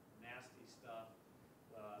 nasty stuff.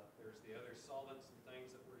 There's the other solvents and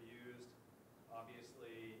things that were used.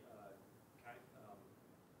 Obviously,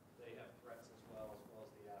 they have threats as well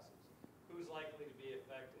as the acids. Who's likely to be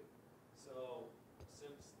affected? So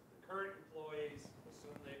since the current employees,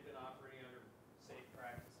 assume they've been operating under safe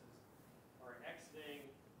practices, are exiting,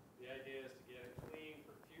 the idea is to get it clean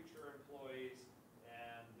for future employees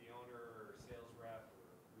and the owner or sales rep or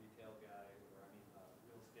retail guy, or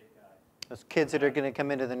real estate guy. Those kids that are going to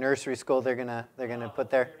come into the nursery school, they're gonna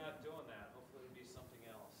put there. They're not doing that. Hopefully it'll be something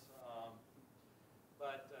else.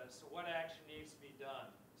 So what action needs to be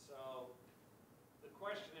done? So the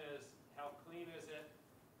question is, how clean is it?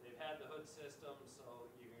 They've had the hood system,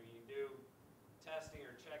 so you do testing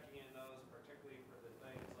or checking in those, particularly for the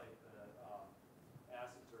things like the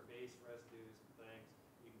acids or base residues and things.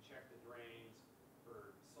 You can check the drains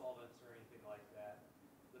for solvents or anything like that.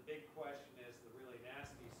 The big question is the really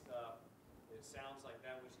nasty stuff. It sounds like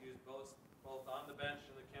that was used both on the bench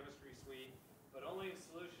in the chemistry suite, but only in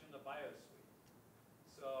solution in the bio suite.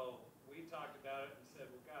 So we talked about it and said,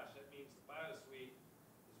 well, gosh, that means the bio suite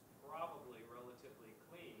is probably relatively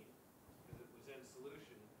clean because it was in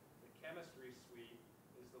solution. The chemistry suite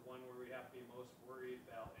is the one where we have to be most worried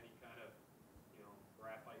about any kind of,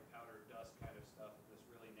 graphite powder, dust kind of stuff, and this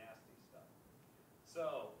really nasty stuff.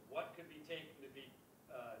 So what could be taken to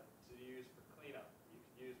use for cleanup? You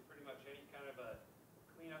could use pretty much any kind of a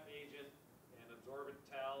cleanup agent and absorbent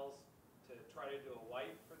towels, try to do a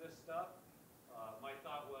wipe for this stuff. My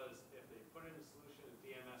thought was if they put in a solution of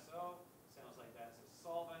DMSO, sounds like that's a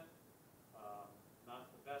solvent. Not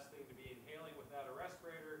the best thing to be inhaling without a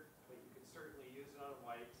respirator, but you can certainly use it on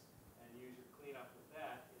wipes and use your cleanup with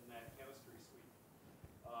that in that chemistry suite.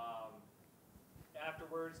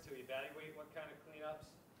 Afterwards, to evaluate what kind of cleanups.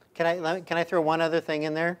 Can I throw one other thing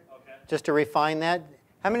in there? Okay. Just to refine that.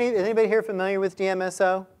 Is anybody here familiar with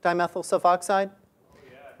DMSO, dimethyl sulfoxide? Oh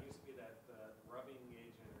yeah, it used to be that rubbing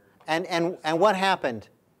agent. And what happened?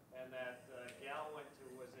 And that gal went to,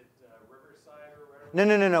 was it Riverside or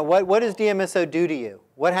whatever? No. What does DMSO do to you?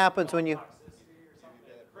 What happens when you? Toxicity or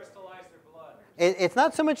something? It crystallized their blood. It's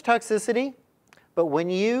not so much toxicity, but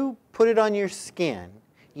when you put it on your skin,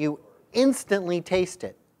 you instantly taste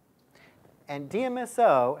it. And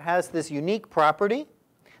DMSO has this unique property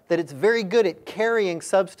that it's very good at carrying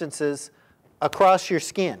substances across your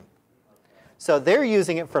skin. So they're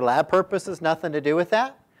using it for lab purposes, nothing to do with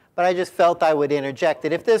that. But I just felt I would interject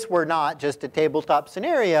that if this were not just a tabletop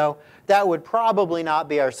scenario, that would probably not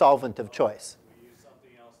be our solvent of choice.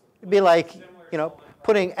 It'd be like,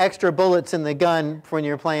 putting extra bullets in the gun when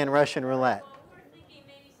you're playing Russian roulette. Well, we were thinking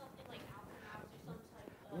maybe something like alcohol or some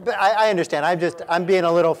type of. But I understand. I'm being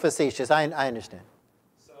a little facetious. I understand.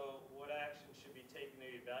 So what action should be taken to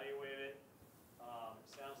evaluate it?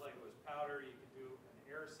 Sounds like it was powder. You could do an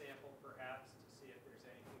air sample perhaps to see if there's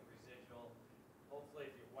anything residual. Hopefully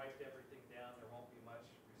if you wiped everything down, there won't be much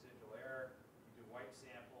residual air. You do wipe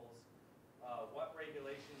samples. What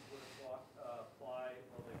regulations would apply?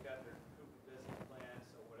 Well, they've got their CUPA business plan,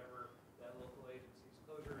 so whatever that local agency's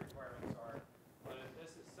closure requirements are. But if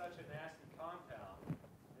this is such a nasty compound,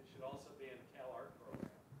 it should also be in the CalArt program.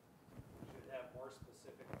 It should have more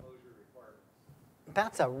specific closure requirements.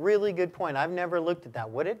 That's a really good point. I've never looked at that.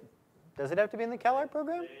 Does it have to be in the CalArt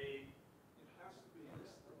program?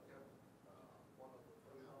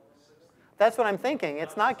 That's what I'm thinking.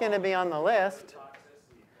 It's not going to be on the list.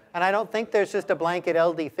 And I don't think there's just a blanket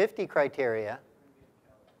LD50 criteria.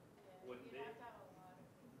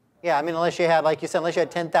 Yeah, I mean, unless you had, like you said, unless you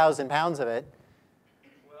had 10,000 pounds of it.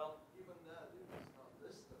 Well, even that is not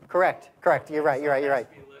listed. Correct. You're right. It has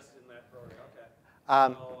to be listed in that program. Okay.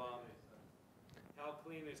 So, how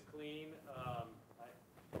clean is clean?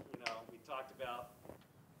 We talked about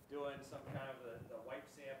doing some kind of the wipe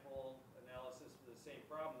sample analysis for the same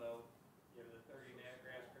problem, though. Give it a 30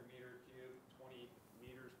 nanograms per meter cube, 20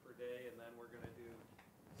 meters per day, and then we're going to do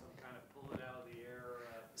some kind of pull it out of the air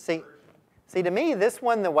conversion. See, to me, this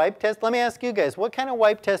one, the wipe test, let me ask you guys, what kind of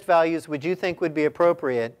wipe test values would you think would be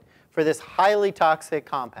appropriate for this highly toxic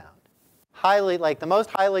compound? Like the most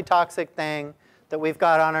highly toxic thing that we've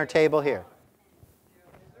got on our table here.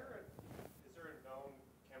 Is there a known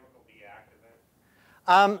chemical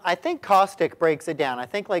deactivant? I think caustic breaks it down. I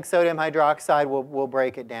think like sodium hydroxide will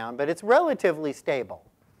break it down, but it's relatively stable.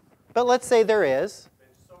 But let's say there is. Then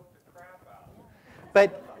soak the crap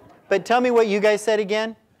out. But tell me what you guys said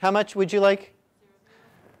again. How much would you like?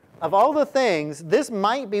 Of all the things, this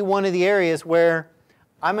might be one of the areas where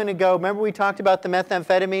I'm going to go, remember we talked about the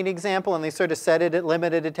methamphetamine example and they sort of set it at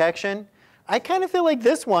limited detection? I kind of feel like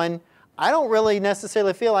this one, I don't really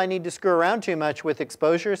necessarily feel I need to screw around too much with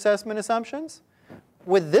exposure assessment assumptions.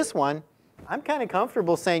 With this one, I'm kind of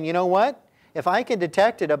comfortable saying, you know what? If I can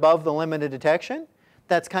detect it above the limit of detection,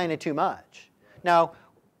 that's kind of too much. Now,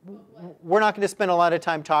 we're not going to spend a lot of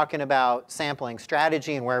time talking about sampling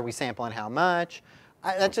strategy and where we sample and how much.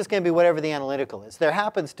 That's just going to be whatever the analytical is. There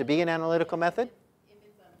happens to be an analytical method. If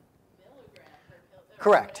it's a milligram per pill, or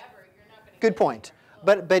Correct. whatever, you're not going to Good point.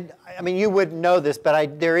 But I mean, you wouldn't know this,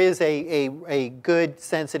 but there is a good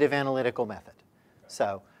sensitive analytical method.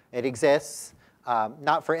 So it exists,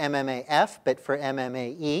 not for MMAF, but for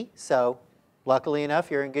MMAE. So luckily enough,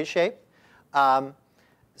 you're in good shape.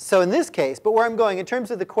 So in this case, but where I'm going, in terms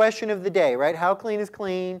of the question of the day, right? How clean is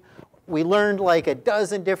clean? We learned like a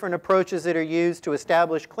dozen different approaches that are used to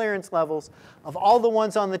establish clearance levels. Of all the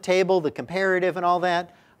ones on the table, the comparative and all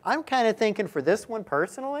that, I'm kind of thinking for this one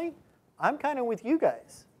personally, I'm kind of with you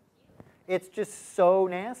guys. It's just so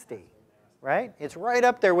nasty, right? It's right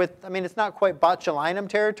up there with, I mean, it's not quite botulinum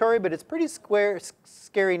territory, but it's pretty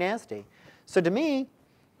scary nasty. So to me,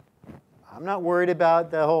 I'm not worried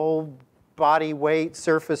about the whole body weight,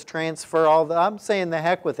 surface transfer, I'm saying the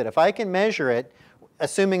heck with it. If I can measure it,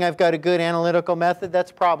 assuming I've got a good analytical method,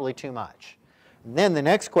 that's probably too much. And then the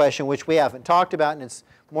next question, which we haven't talked about, and it's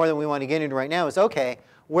more than we want to get into right now, is okay,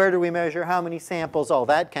 where do we measure, how many samples, all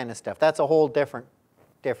that kind of stuff. That's a whole different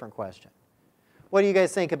question. What do you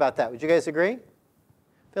guys think about that? Would you guys agree? I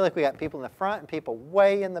feel like we got people in the front and people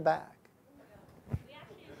way in the back.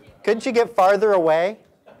 Couldn't you get farther away?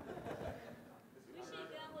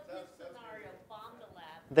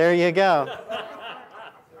 There you go.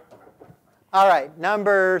 All right,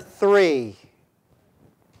 number 3.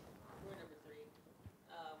 We're number 3.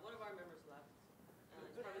 One of our members left.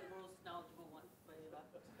 He's probably the most knowledgeable one, but he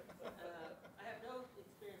left. I have no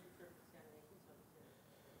experience with surface contamination, so I'm serious.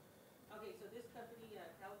 Okay, so this company,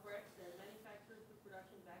 Calibrex, manufactures food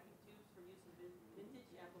production vacuum tubes for use in vintage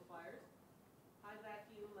amplifiers. High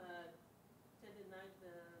vacuum 10 to 9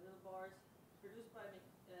 millibars, produced by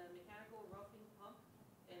mechanical roughing pump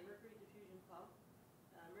and mercury diffusion pump.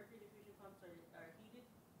 Mercury diffusion pumps are heated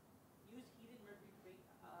mercury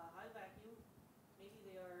high vacuum. Maybe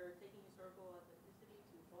they are taking historical authenticity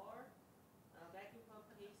too far. Vacuum pump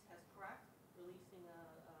case has cracked, releasing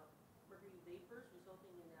mercury vapors,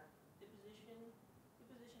 resulting in deposition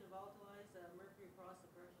of volatilized mercury across the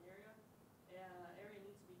production area. Area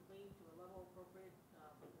needs to be cleaned to a level appropriate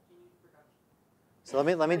for continued production. So let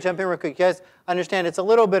me jump in real quick. You guys understand it's a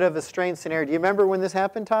little bit of a strange scenario. Do you remember when this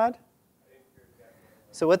happened, Todd?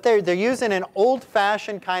 So what they're using an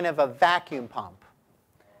old-fashioned kind of a vacuum pump.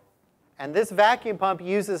 And this vacuum pump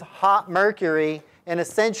uses hot mercury in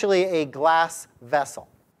essentially a glass vessel.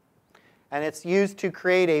 And it's used to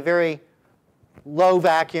create a very low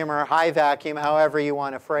vacuum or high vacuum, however you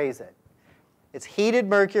want to phrase it. It's heated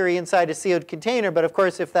mercury inside a sealed container, but of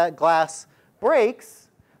course if that glass breaks,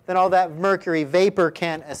 then all that mercury vapor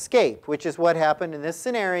can escape, which is what happened in this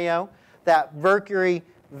scenario. That mercury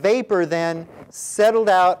vapor then settled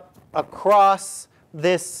out across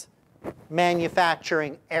this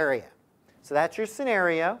manufacturing area. So that's your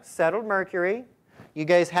scenario, settled mercury. You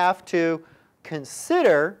guys have to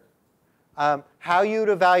consider how you'd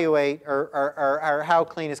evaluate or how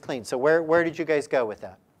clean is clean. So where did you guys go with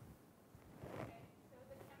that?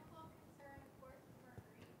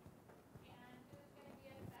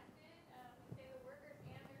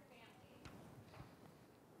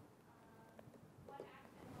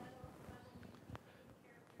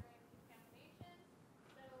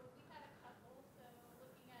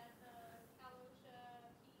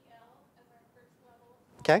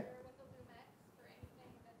 Okay.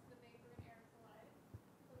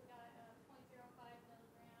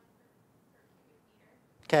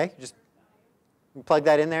 Okay, just plug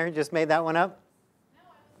that in there. Just made that one up?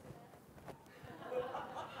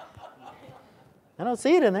 I don't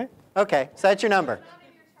see it in there. Okay, so that's your number.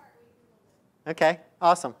 Okay,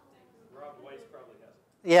 awesome. Rob Weiss probably has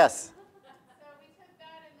it. Yes. So we took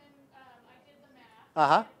that and then I did the math.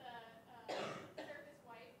 Uh-huh. The surface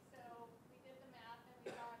wipe. So we did the math and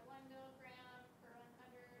we got 1 milligram per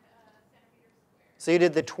 100 centimeters squared. So you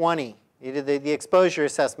did the 20. You did the exposure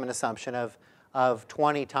assessment assumption of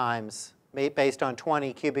 20 times based on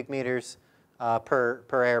 20 cubic meters per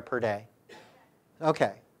air per day.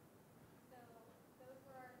 Okay. So those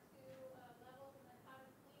were our 2 levels and then how to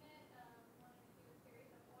clean it. We wanted to do a series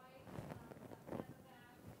of wipes, a vac, and then remonitoring to see how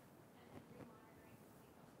clean we were at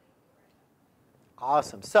that point.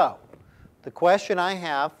 Awesome. So the question I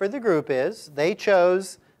have for the group is, they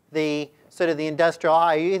chose the sort of the industrial,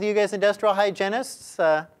 are you guys industrial hygienists?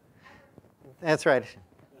 That's right.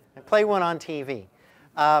 I play one on TV.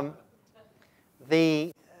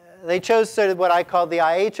 They chose sort of what I call the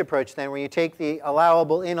IH approach then, where you take the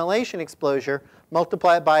allowable inhalation exposure,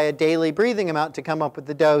 multiply it by a daily breathing amount to come up with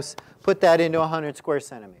the dose, put that into 100 square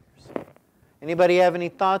centimeters. Anybody have any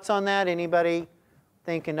thoughts on that? Anybody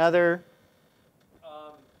think another?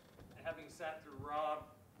 Having sat through Rob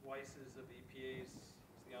Weiss's of EPA's,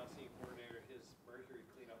 the on-scene coordinator, his mercury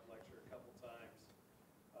cleanup lecture a couple times,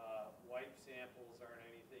 wipe samples aren't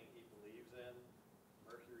anything he believes in.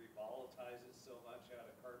 Mercury volatilizes so much out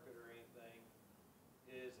of carpet or anything.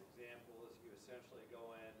 His example is you essentially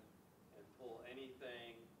go in and pull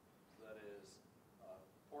anything that is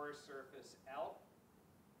porous surface out,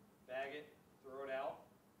 bag it, throw it out,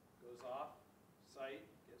 goes off site,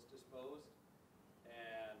 gets disposed,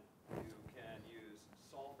 and you can use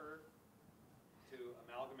sulfur to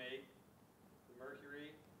amalgamate the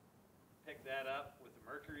mercury, pick that up with the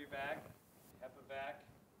mercury vac, HEPA vac,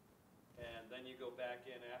 and then you go back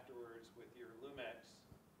in afterwards with your Lumex.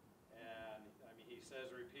 And I mean, he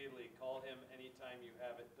says repeatedly, call him anytime you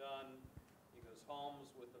have it done. He goes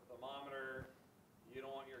homes with the thermometer. You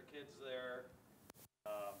don't want your kids there.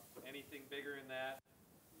 Anything bigger than that,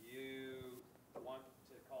 you want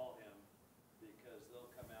to call him because they'll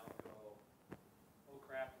come out and go, oh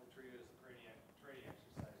crap, we'll treat it as a training exercise.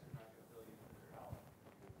 They're not going to bill you for their health.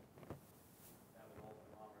 Have an old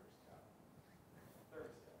thermometer stuff.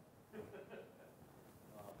 Thermostat.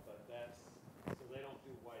 But that's, so they don't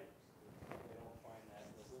do wipes. They don't find that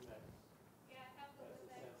in the Lumex. Yeah, I have the That's the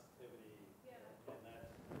Lumex. sensitivity. Yeah. And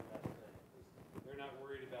that's the thing. They're not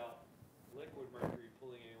worried about liquid mercury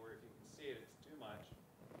pulling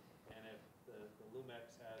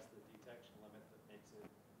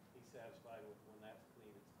satisfied with when that's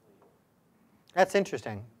clean, it's clean. That's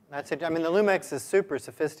interesting. I mean, the Lumex is super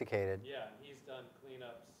sophisticated. Yeah, and he's done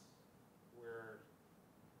cleanups where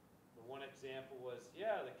the one example was,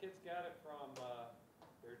 yeah, the kids got it from,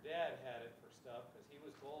 their dad had it for stuff because he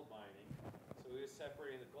was gold mining. So he was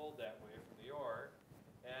separating the gold that way from the ore.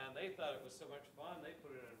 And they thought it was so much fun, they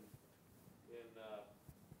put it in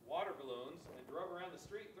water balloons and drove around the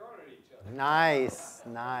street throwing it at each other. Nice,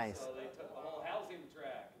 nice. So they took the whole housing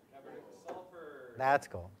track and covered it with sulfur. That's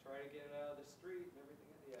cool. Try to get it out of the street and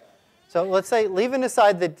everything. Yeah. So let's say, leaving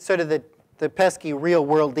aside the sort of the pesky real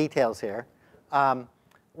world details here,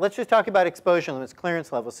 let's just talk about exposure limits,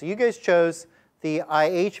 clearance levels. So you guys chose the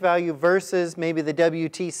IH value versus maybe the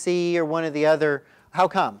WTC or one of the other. How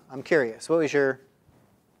come? I'm curious. What was your?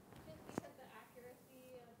 Just because the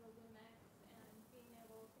accuracy of the Lumex and being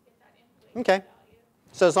able to get that inflation Okay. value.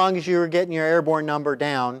 So as long as you were getting your airborne number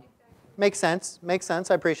down. Makes sense. Makes sense.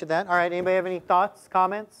 I appreciate that. All right. Anybody have any thoughts,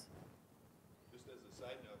 comments? Just as a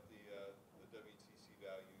side note, the WTC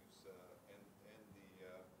values and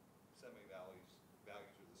the semi-values are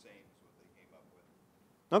the same as what they came up with.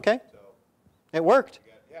 Okay. So, It worked.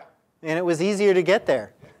 yeah. And it was easier to get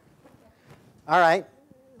there. All right.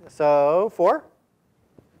 So 4?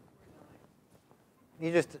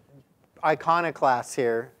 You just iconoclasts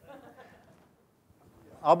here.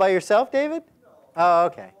 All by yourself, David? Oh,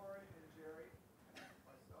 okay. Warren and Jerry,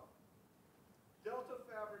 myself. Delta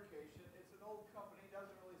Fabrication, it's an old company,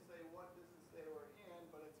 doesn't really say what business they were in,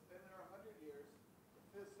 but it's been there 100 years.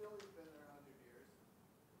 The facility's been there 100 years.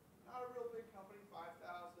 Not a real big company, 5,000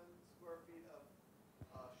 square feet of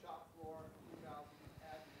shop floor, 2,000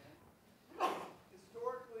 admin.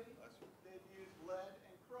 Historically, they've used lead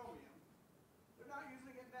and chromium. They're not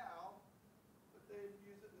using it now, but they've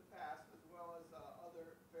used it in the past, as well as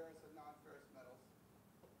other ferrous and non-ferrous metals.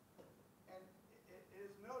 And it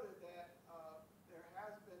is noted that there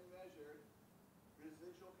has been measured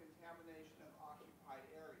residual contamination of occupied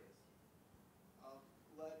areas of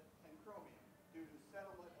lead and chromium due to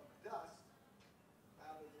settlement of dust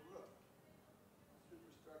out of the roof,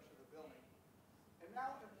 superstructure of the building. And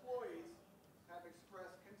now employees have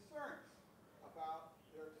expressed concerns about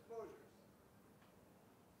their exposures.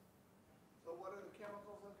 So what are the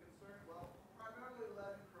chemicals of concern? Well, primarily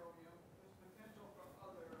lead and chromium. There's potential from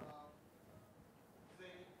other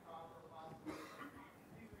zinc, copper, phosphorus.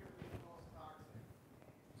 These are going to be the most toxic.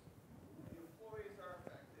 The employees are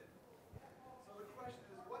affected. So the question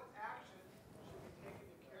is, what action should be taken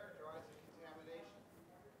to characterize the contamination?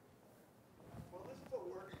 Well, this is a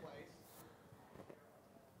workplace.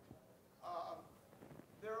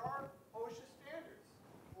 There are OSHA standards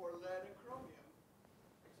for lead and chromium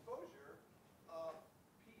exposure.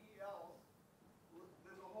 PELs,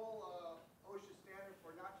 there's a whole OSHA standard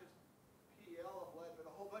for not just PEL of lead, but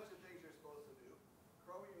a whole bunch of things you're supposed to do.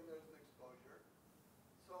 Chromium, there's an exposure.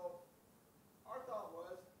 So our thought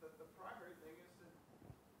was that the primary thing is to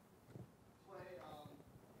play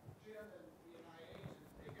Jim and me and IH and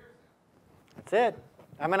say, here's that. That's it.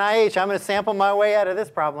 I'm an IH. I'm going to sample my way out of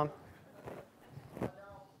this problem.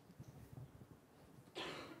 Now,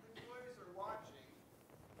 employees are watching,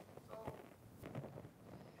 so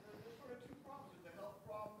there's sort of two problems. There's a health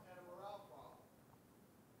problem and a morale problem.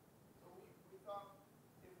 So we thought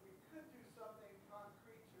if we could do something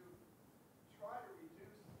concrete to try to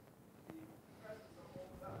reduce the presence of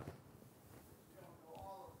old dust. You don't know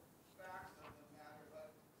all of the facts of the matter,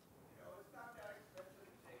 but it's not that expensive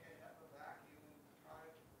to take a HEPA vacuum and try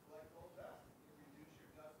to collect old dust. You reduce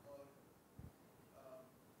your dust load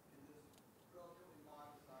in this relatively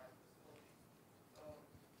modest-sized facility. So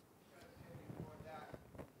kind of tending toward that,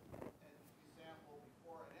 and if you sample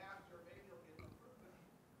before and after, maybe you'll get an improvement.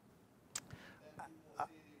 Then people will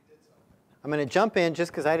see that you did something. I'm going to jump in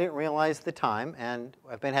just because I didn't realize the time, and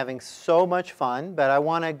I've been having so much fun, but I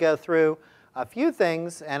want to go through a few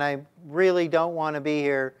things, and I really don't want to be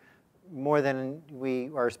here more than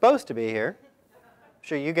we are supposed to be here. I'm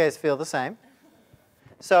sure you guys feel the same.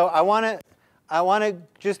 So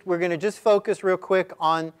we're going to just focus real quick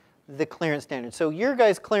on the clearance standard. So your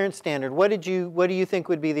guys' clearance standard, what do you think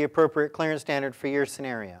would be the appropriate clearance standard for your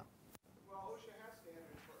scenario? Well, OSHA has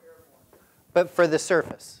standards for airborne. But for the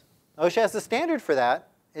surface. OSHA has a standard for that.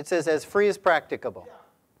 It says as free as practicable. Yeah.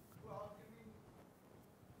 Well, I mean, you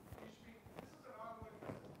should be, this is an ongoing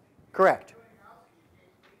business. Correct. Doing housekeeping,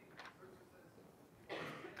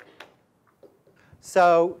 cleaning,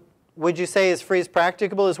 So would you say as free as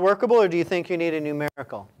practicable is workable, or do you think you need a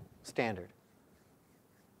numerical standard?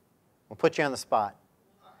 We'll put you on the spot.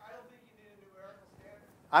 I don't think you need a numerical standard.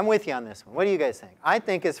 I'm with you on this one. What do you guys think? I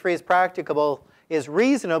think as free as practicable is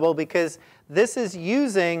reasonable because this is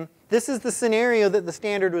using This is the scenario that the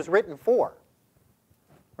standard was written for,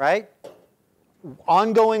 right?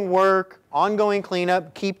 Ongoing work, ongoing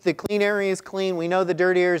cleanup, keep the clean areas clean. We know the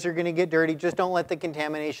dirty areas are going to get dirty. Just don't let the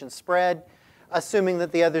contamination spread, assuming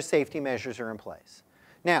that the other safety measures are in place.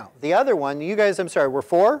 Now, the other one, you guys, I'm sorry, were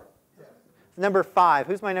 4? Yes. Number 5,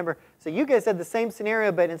 who's my number? So you guys had the same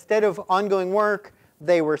scenario, but instead of ongoing work,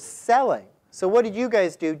 they were selling. So what did you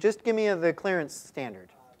guys do? Just give me the clearance standard.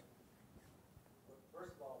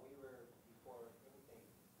 First of all, we were, before anything,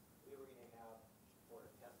 we were going to have, for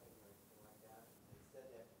testing or anything like that, it said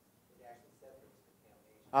that, it actually said there was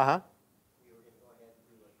contamination. Uh-huh. We were going to go ahead and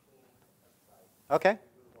do a cleaning of the site. Okay.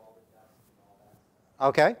 Remove all the dust and all that stuff.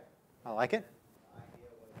 Okay. I like it. The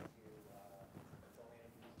idea was to go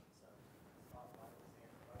in and use some soft vinyl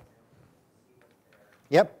sand, for example, to see what's there.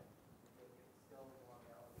 Yep. If it's still on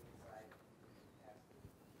the elevated side, you can actually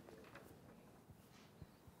do it for cleaning.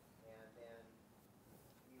 And then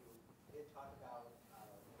you did talk about,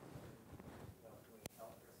 doing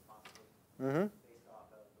health responsibly based off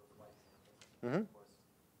of those white samples. Of course,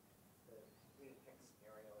 the clean pick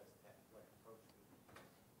scenario is what approach we use.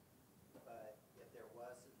 But if there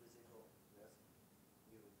was a residual risk,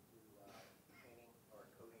 you would do cleaning or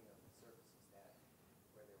coating of the surfaces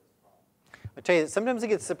where there was a problem. I'll tell you, sometimes it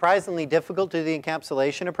gets surprisingly difficult to do the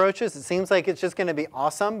encapsulation approaches. It seems like it's just going to be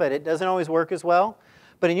awesome, but it doesn't always work as well.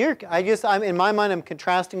 But in in my mind, I'm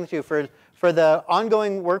contrasting the two. For the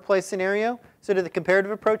ongoing workplace scenario, sort of the comparative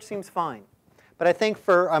approach seems fine. But I think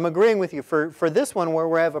I'm agreeing with you, for this one where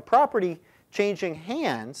we have a property changing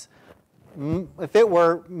hands, if it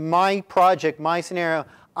were my project, my scenario,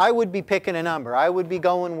 I would be picking a number. I would be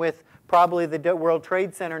going with probably the World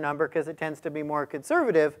Trade Center number because it tends to be more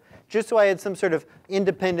conservative, just so I had some sort of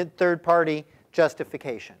independent third-party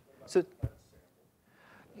justification. So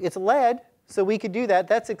it's lead, so we could do that.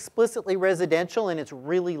 That's explicitly residential, and it's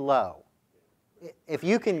really low. If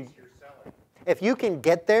you can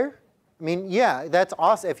get there, I mean, yeah, that's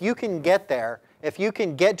awesome. If you can get there, if you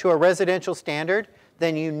can get to a residential standard,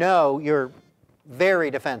 then you know you're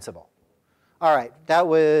very defensible. All right, that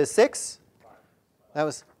was 6. That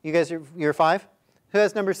was, you guys, you're 5. Who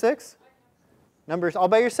has number 6? Numbers all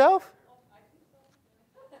by yourself?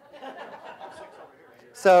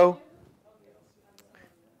 So,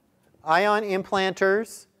 ion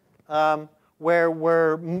implanters, where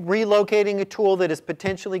we're relocating a tool that is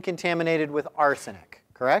potentially contaminated with arsenic,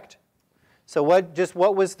 correct? So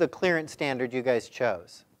what was the clearance standard you guys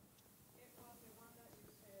chose? It was the one that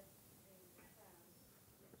you said in the class,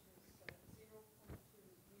 which is 0.2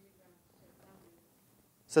 milligrams per pound.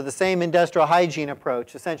 So the same industrial hygiene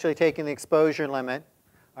approach, essentially taking the exposure limit,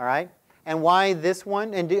 all right? And why this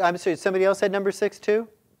one? And I'm sorry, somebody else had number 6 too?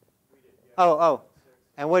 We did, yeah. Oh.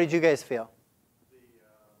 And what did you guys feel? The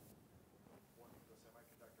one from the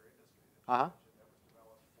semiconductor industry Uh-huh. that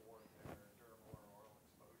was developed for their dermal or oral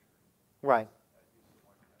exposure. Right. That uses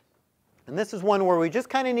one test. And this is one where we just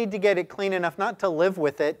kind of need to get it clean enough not to live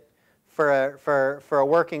with it for a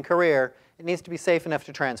working career. It needs to be safe enough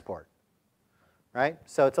to transport. Right?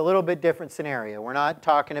 So it's a little bit different scenario. We're not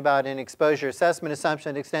talking about an exposure assessment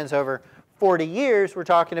assumption that extends over 40 years. We're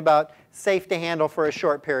talking about safe to handle for a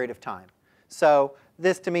short period of time. So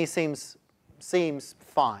this to me seems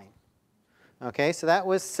fine. Okay, so that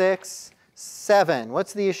was 6. 7.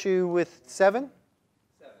 What's the issue with 7?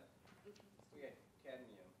 7. We had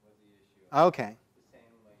cadmium was the issue. Okay. The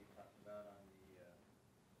same way you talked about on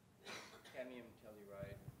the cadmium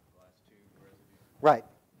telluride, class 2 residue. Right.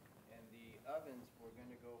 And the ovens were going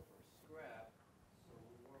to go for scrap, so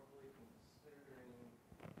we weren't really considering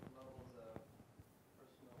levels of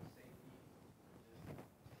personal safety.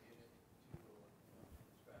 Just get it to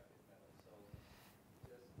extracted metal. So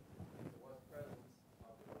just if there was presence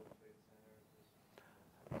of the World Trade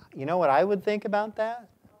Center. You know what I would think about that?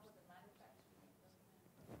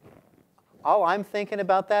 All I'm thinking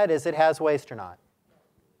about that is it has waste or not.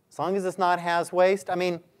 As long as it's not has waste, I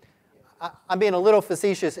mean, I'm being a little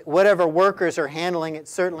facetious. Whatever workers are handling it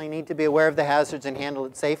certainly need to be aware of the hazards and handle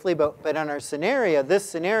it safely. But on our scenario, this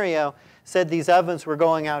scenario said these ovens were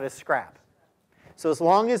going out as scrap. So as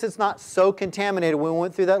long as it's not so contaminated, we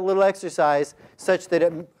went through that little exercise such that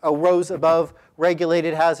it arose above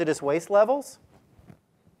regulated hazardous waste levels,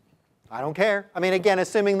 I don't care. I mean, again,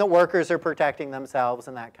 assuming that workers are protecting themselves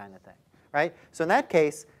and that kind of thing, right? So in that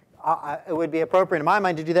case, it would be appropriate in my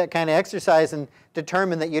mind to do that kind of exercise and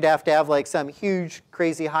determine that you'd have to have like some huge,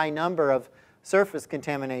 crazy high number of surface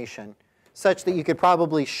contamination such that you could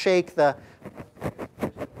probably shake the...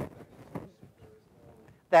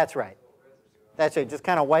 That's right. That's right. Just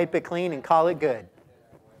kind of wipe it clean and call it good.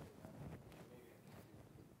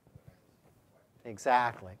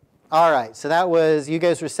 Exactly. All right, so that was, you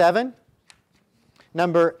guys were 7.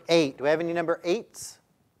 Number 8. Do we have any number 8s?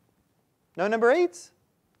 No number 8s?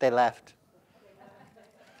 They left.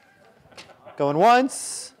 Going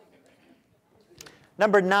once.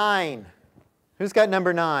 Number 9. Who's got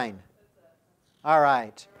number 9? All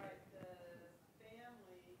right.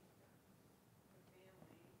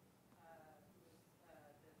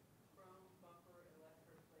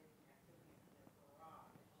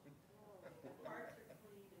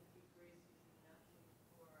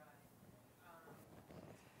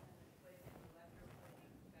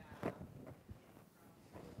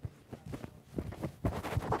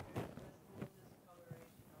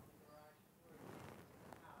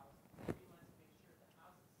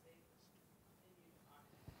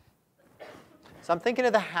 So I'm thinking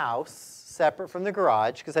of the house separate from the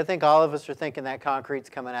garage, because I think all of us are thinking that concrete's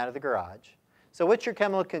coming out of the garage. So what's your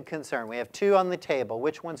chemical concern? We have 2 on the table.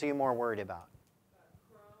 Which ones are you more worried about?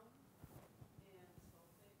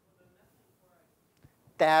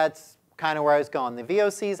 That's kind of where I was going. The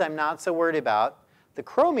VOCs I'm not so worried about. The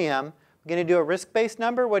chromium, I'm going to do a risk-based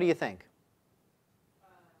number. What do you think?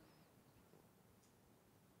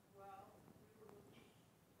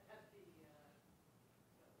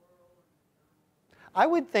 I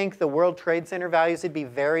would think the World Trade Center values would be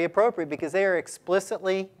very appropriate because they are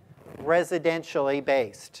explicitly residentially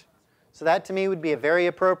based. So that to me would be a very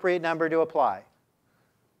appropriate number to apply.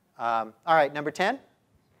 All right, number 10?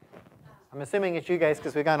 I'm assuming it's you guys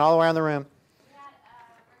because we've gone all around the room. We had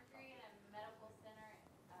mercury in a medical center,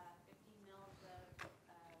 15 mils of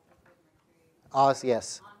liquid mercury. Oh,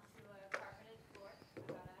 yes. Onto a carpeted floor,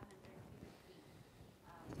 about 100 cubic feet.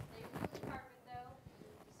 They removed the carpet though,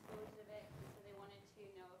 disposed of it, so they wanted to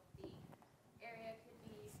know if the area could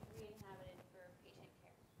be re-inhabited for patient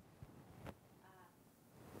care.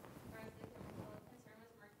 As far as the chemical concern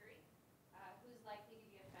was mercury, who's likely to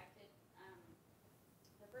be affected?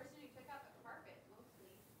 The person who took out the carpet, mostly.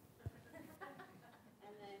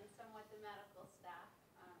 And then somewhat the medical staff,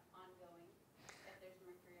 ongoing, if there's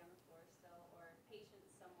mercury on the floor still, or patients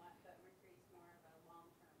somewhat, but mercury's more of a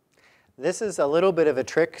long-term. This is a little bit of a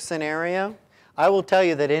trick scenario. I will tell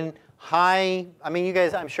you that in high, I mean, you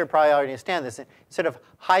guys, I'm sure probably already understand this, in sort of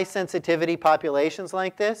high sensitivity populations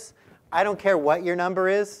like this, I don't care what your number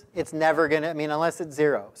is, it's never going to, I mean, unless it's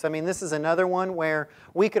 0. So, I mean, this is another one where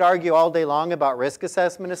we could argue all day long about risk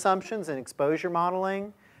assessment assumptions and exposure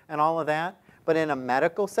modeling and all of that. But in a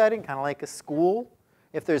medical setting, kind of like a school,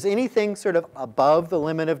 if there's anything sort of above the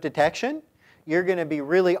limit of detection, you're going to be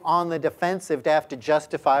really on the defensive to have to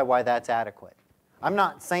justify why that's adequate. I'm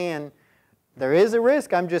not saying there is a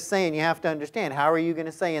risk. I'm just saying you have to understand how are you going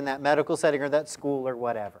to say in that medical setting or that school or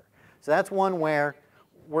whatever. So that's one where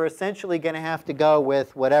we're essentially going to have to go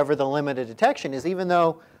with whatever the limit of detection is, even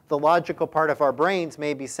though the logical part of our brains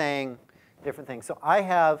may be saying different things. So I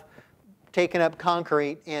have taken up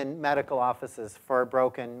concrete in medical offices for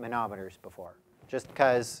broken manometers before, just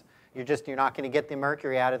because you're not going to get the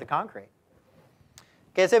mercury out of the concrete.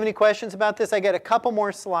 You guys have any questions about this? I got a couple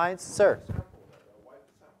more slides. Sir?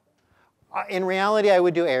 In reality, I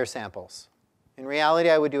would do air samples. In reality,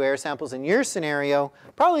 I would do air samples. In your scenario,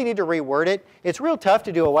 probably need to reword it. It's real tough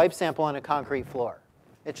to do a wipe sample on a concrete floor.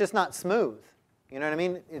 It's just not smooth. You know what I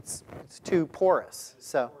mean? It's too porous.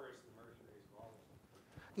 So,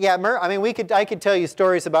 yeah, I mean, I could tell you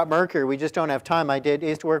stories about mercury. We just don't have time. I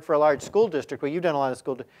used to work for a large school district. Well, you've done a lot of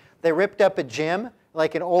school. They ripped up a gym,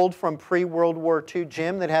 like an old from pre-World War II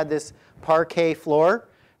gym that had this parquet floor.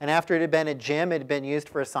 And after it had been a gym, it had been used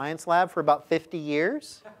for a science lab for about 50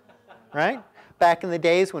 years, right? Back in the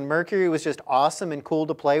days when mercury was just awesome and cool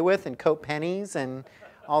to play with and coat pennies and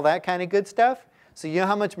all that kind of good stuff. So you know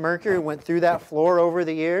how much mercury went through that floor over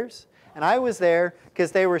the years? And I was there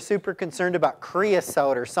because they were super concerned about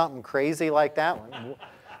creosote or something crazy like that one.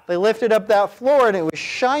 They lifted up that floor and it was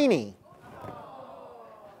shiny.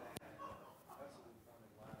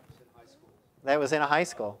 That was in a high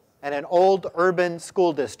school. At an old urban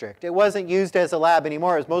school district. It wasn't used as a lab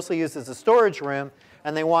anymore. It was mostly used as a storage room,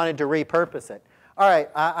 and they wanted to repurpose it. All right,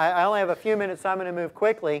 I only have a few minutes, so I'm going to move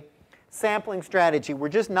quickly. Sampling strategy. We're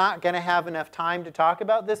just not going to have enough time to talk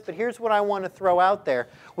about this, but here's what I want to throw out there.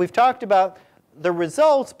 We've talked about the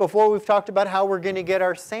results before we've talked about how we're going to get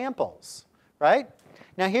our samples, right?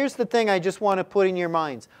 Now here's the thing I just want to put in your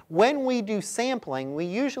minds. When we do sampling, we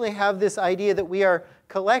usually have this idea that we are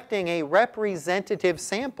collecting a representative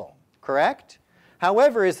sample, correct?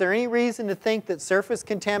 However, is there any reason to think that surface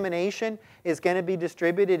contamination is going to be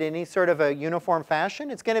distributed in any sort of a uniform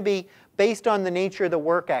fashion? It's going to be based on the nature of the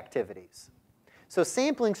work activities. So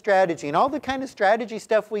sampling strategy and all the kind of strategy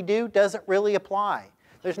stuff we do doesn't really apply.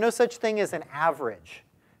 There's no such thing as an average,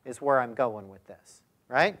 is where I'm going with this,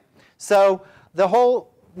 right? So the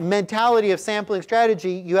whole mentality of sampling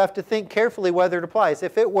strategy, you have to think carefully whether it applies.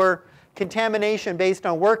 If it were contamination based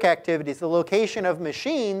on work activities, the location of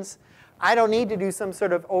machines, I don't need to do some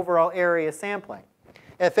sort of overall area sampling.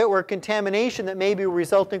 If it were contamination that may be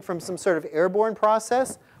resulting from some sort of airborne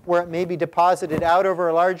process, where it may be deposited out over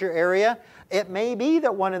a larger area, it may be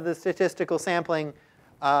that one of the statistical sampling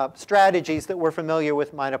strategies that we're familiar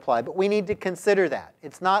with might apply. But we need to consider that.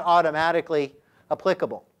 It's not automatically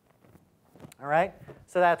applicable. All right?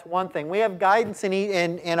 So that's one thing. We have guidance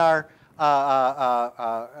in our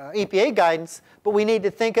EPA guidance, but we need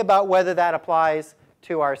to think about whether that applies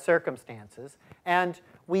to our circumstances. And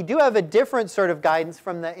we do have a different sort of guidance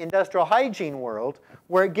from the industrial hygiene world,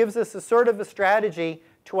 where it gives us a sort of a strategy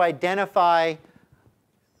to identify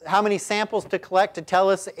how many samples to collect to tell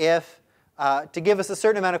us if, to give us a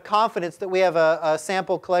certain amount of confidence that we have a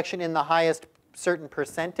sample collection in the highest certain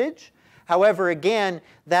percentage. However, again,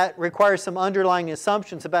 that requires some underlying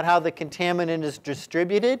assumptions about how the contaminant is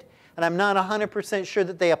distributed, and I'm not 100% sure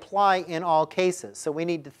that they apply in all cases. So we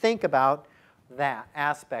need to think about that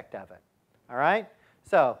aspect of it. All right?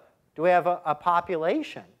 So do we have a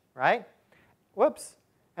population, right? Whoops.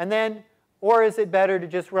 And then, or is it better to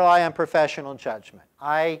just rely on professional judgment?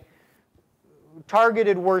 I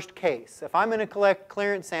targeted worst case. If I'm going to collect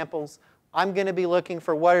clearance samples, I'm going to be looking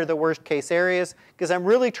for what are the worst case areas, because I'm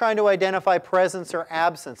really trying to identify presence or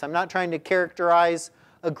absence. I'm not trying to characterize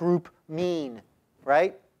a group mean,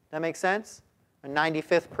 right? That makes sense? A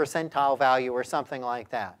 95th percentile value or something like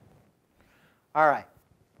that. All right.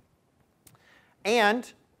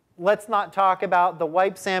 And let's not talk about the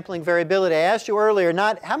wipe sampling variability. I asked you earlier,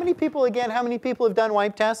 how many people have done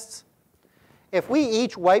wipe tests? If we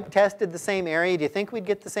each wipe tested the same area, do you think we'd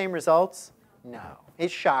get the same results? No.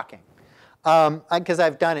 It's shocking. Because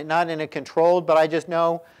I've done it, not in a controlled, but I just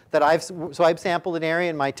know that I've wipe sampled an area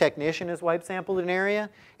and my technician has wipe sampled an area,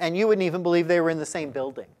 and you wouldn't even believe they were in the same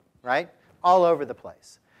building, right? All over the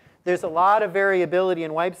place. There's a lot of variability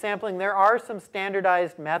in wipe sampling. There are some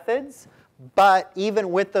standardized methods, but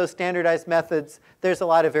even with those standardized methods, there's a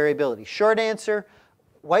lot of variability. Short answer,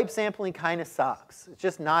 wipe sampling kind of sucks. It's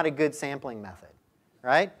just not a good sampling method,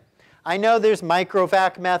 right? I know there's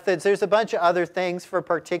microvac methods. There's a bunch of other things for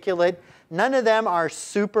particulate. None of them are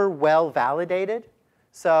super well validated.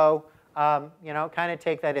 So, you know, kind of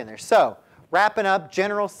take that in there. So, wrapping up,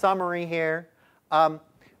 general summary here.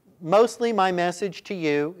 Mostly my message to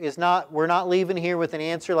you is we're not leaving here with an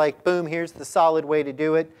answer like, boom, here's the solid way to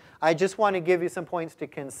do it. I just want to give you some points to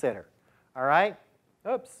consider. All right?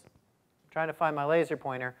 Oops. I'm trying to find my laser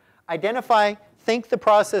pointer. Identify, think the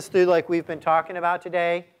process through like we've been talking about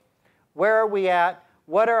today. Where are we at?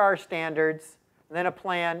 What are our standards? And then a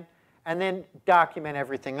plan. And then document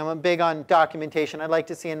everything. I'm big on documentation. I'd like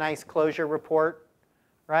to see a nice closure report,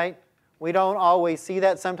 right? We don't always see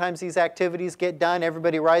that. Sometimes these activities get done.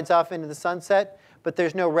 Everybody rides off into the sunset. But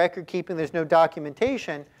there's no record keeping. There's no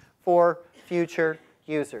documentation for future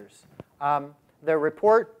users. The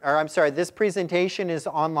report, or I'm sorry, this presentation is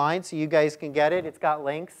online so you guys can get it. It's got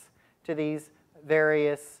links to these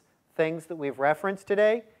various things that we've referenced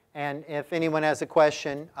today. And if anyone has a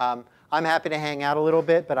question, I'm happy to hang out a little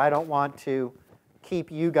bit, but I don't want to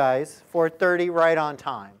keep you guys 4:30 right on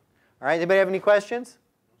time. All right, anybody have any questions?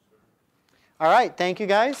 All right, thank you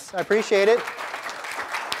guys. I appreciate it.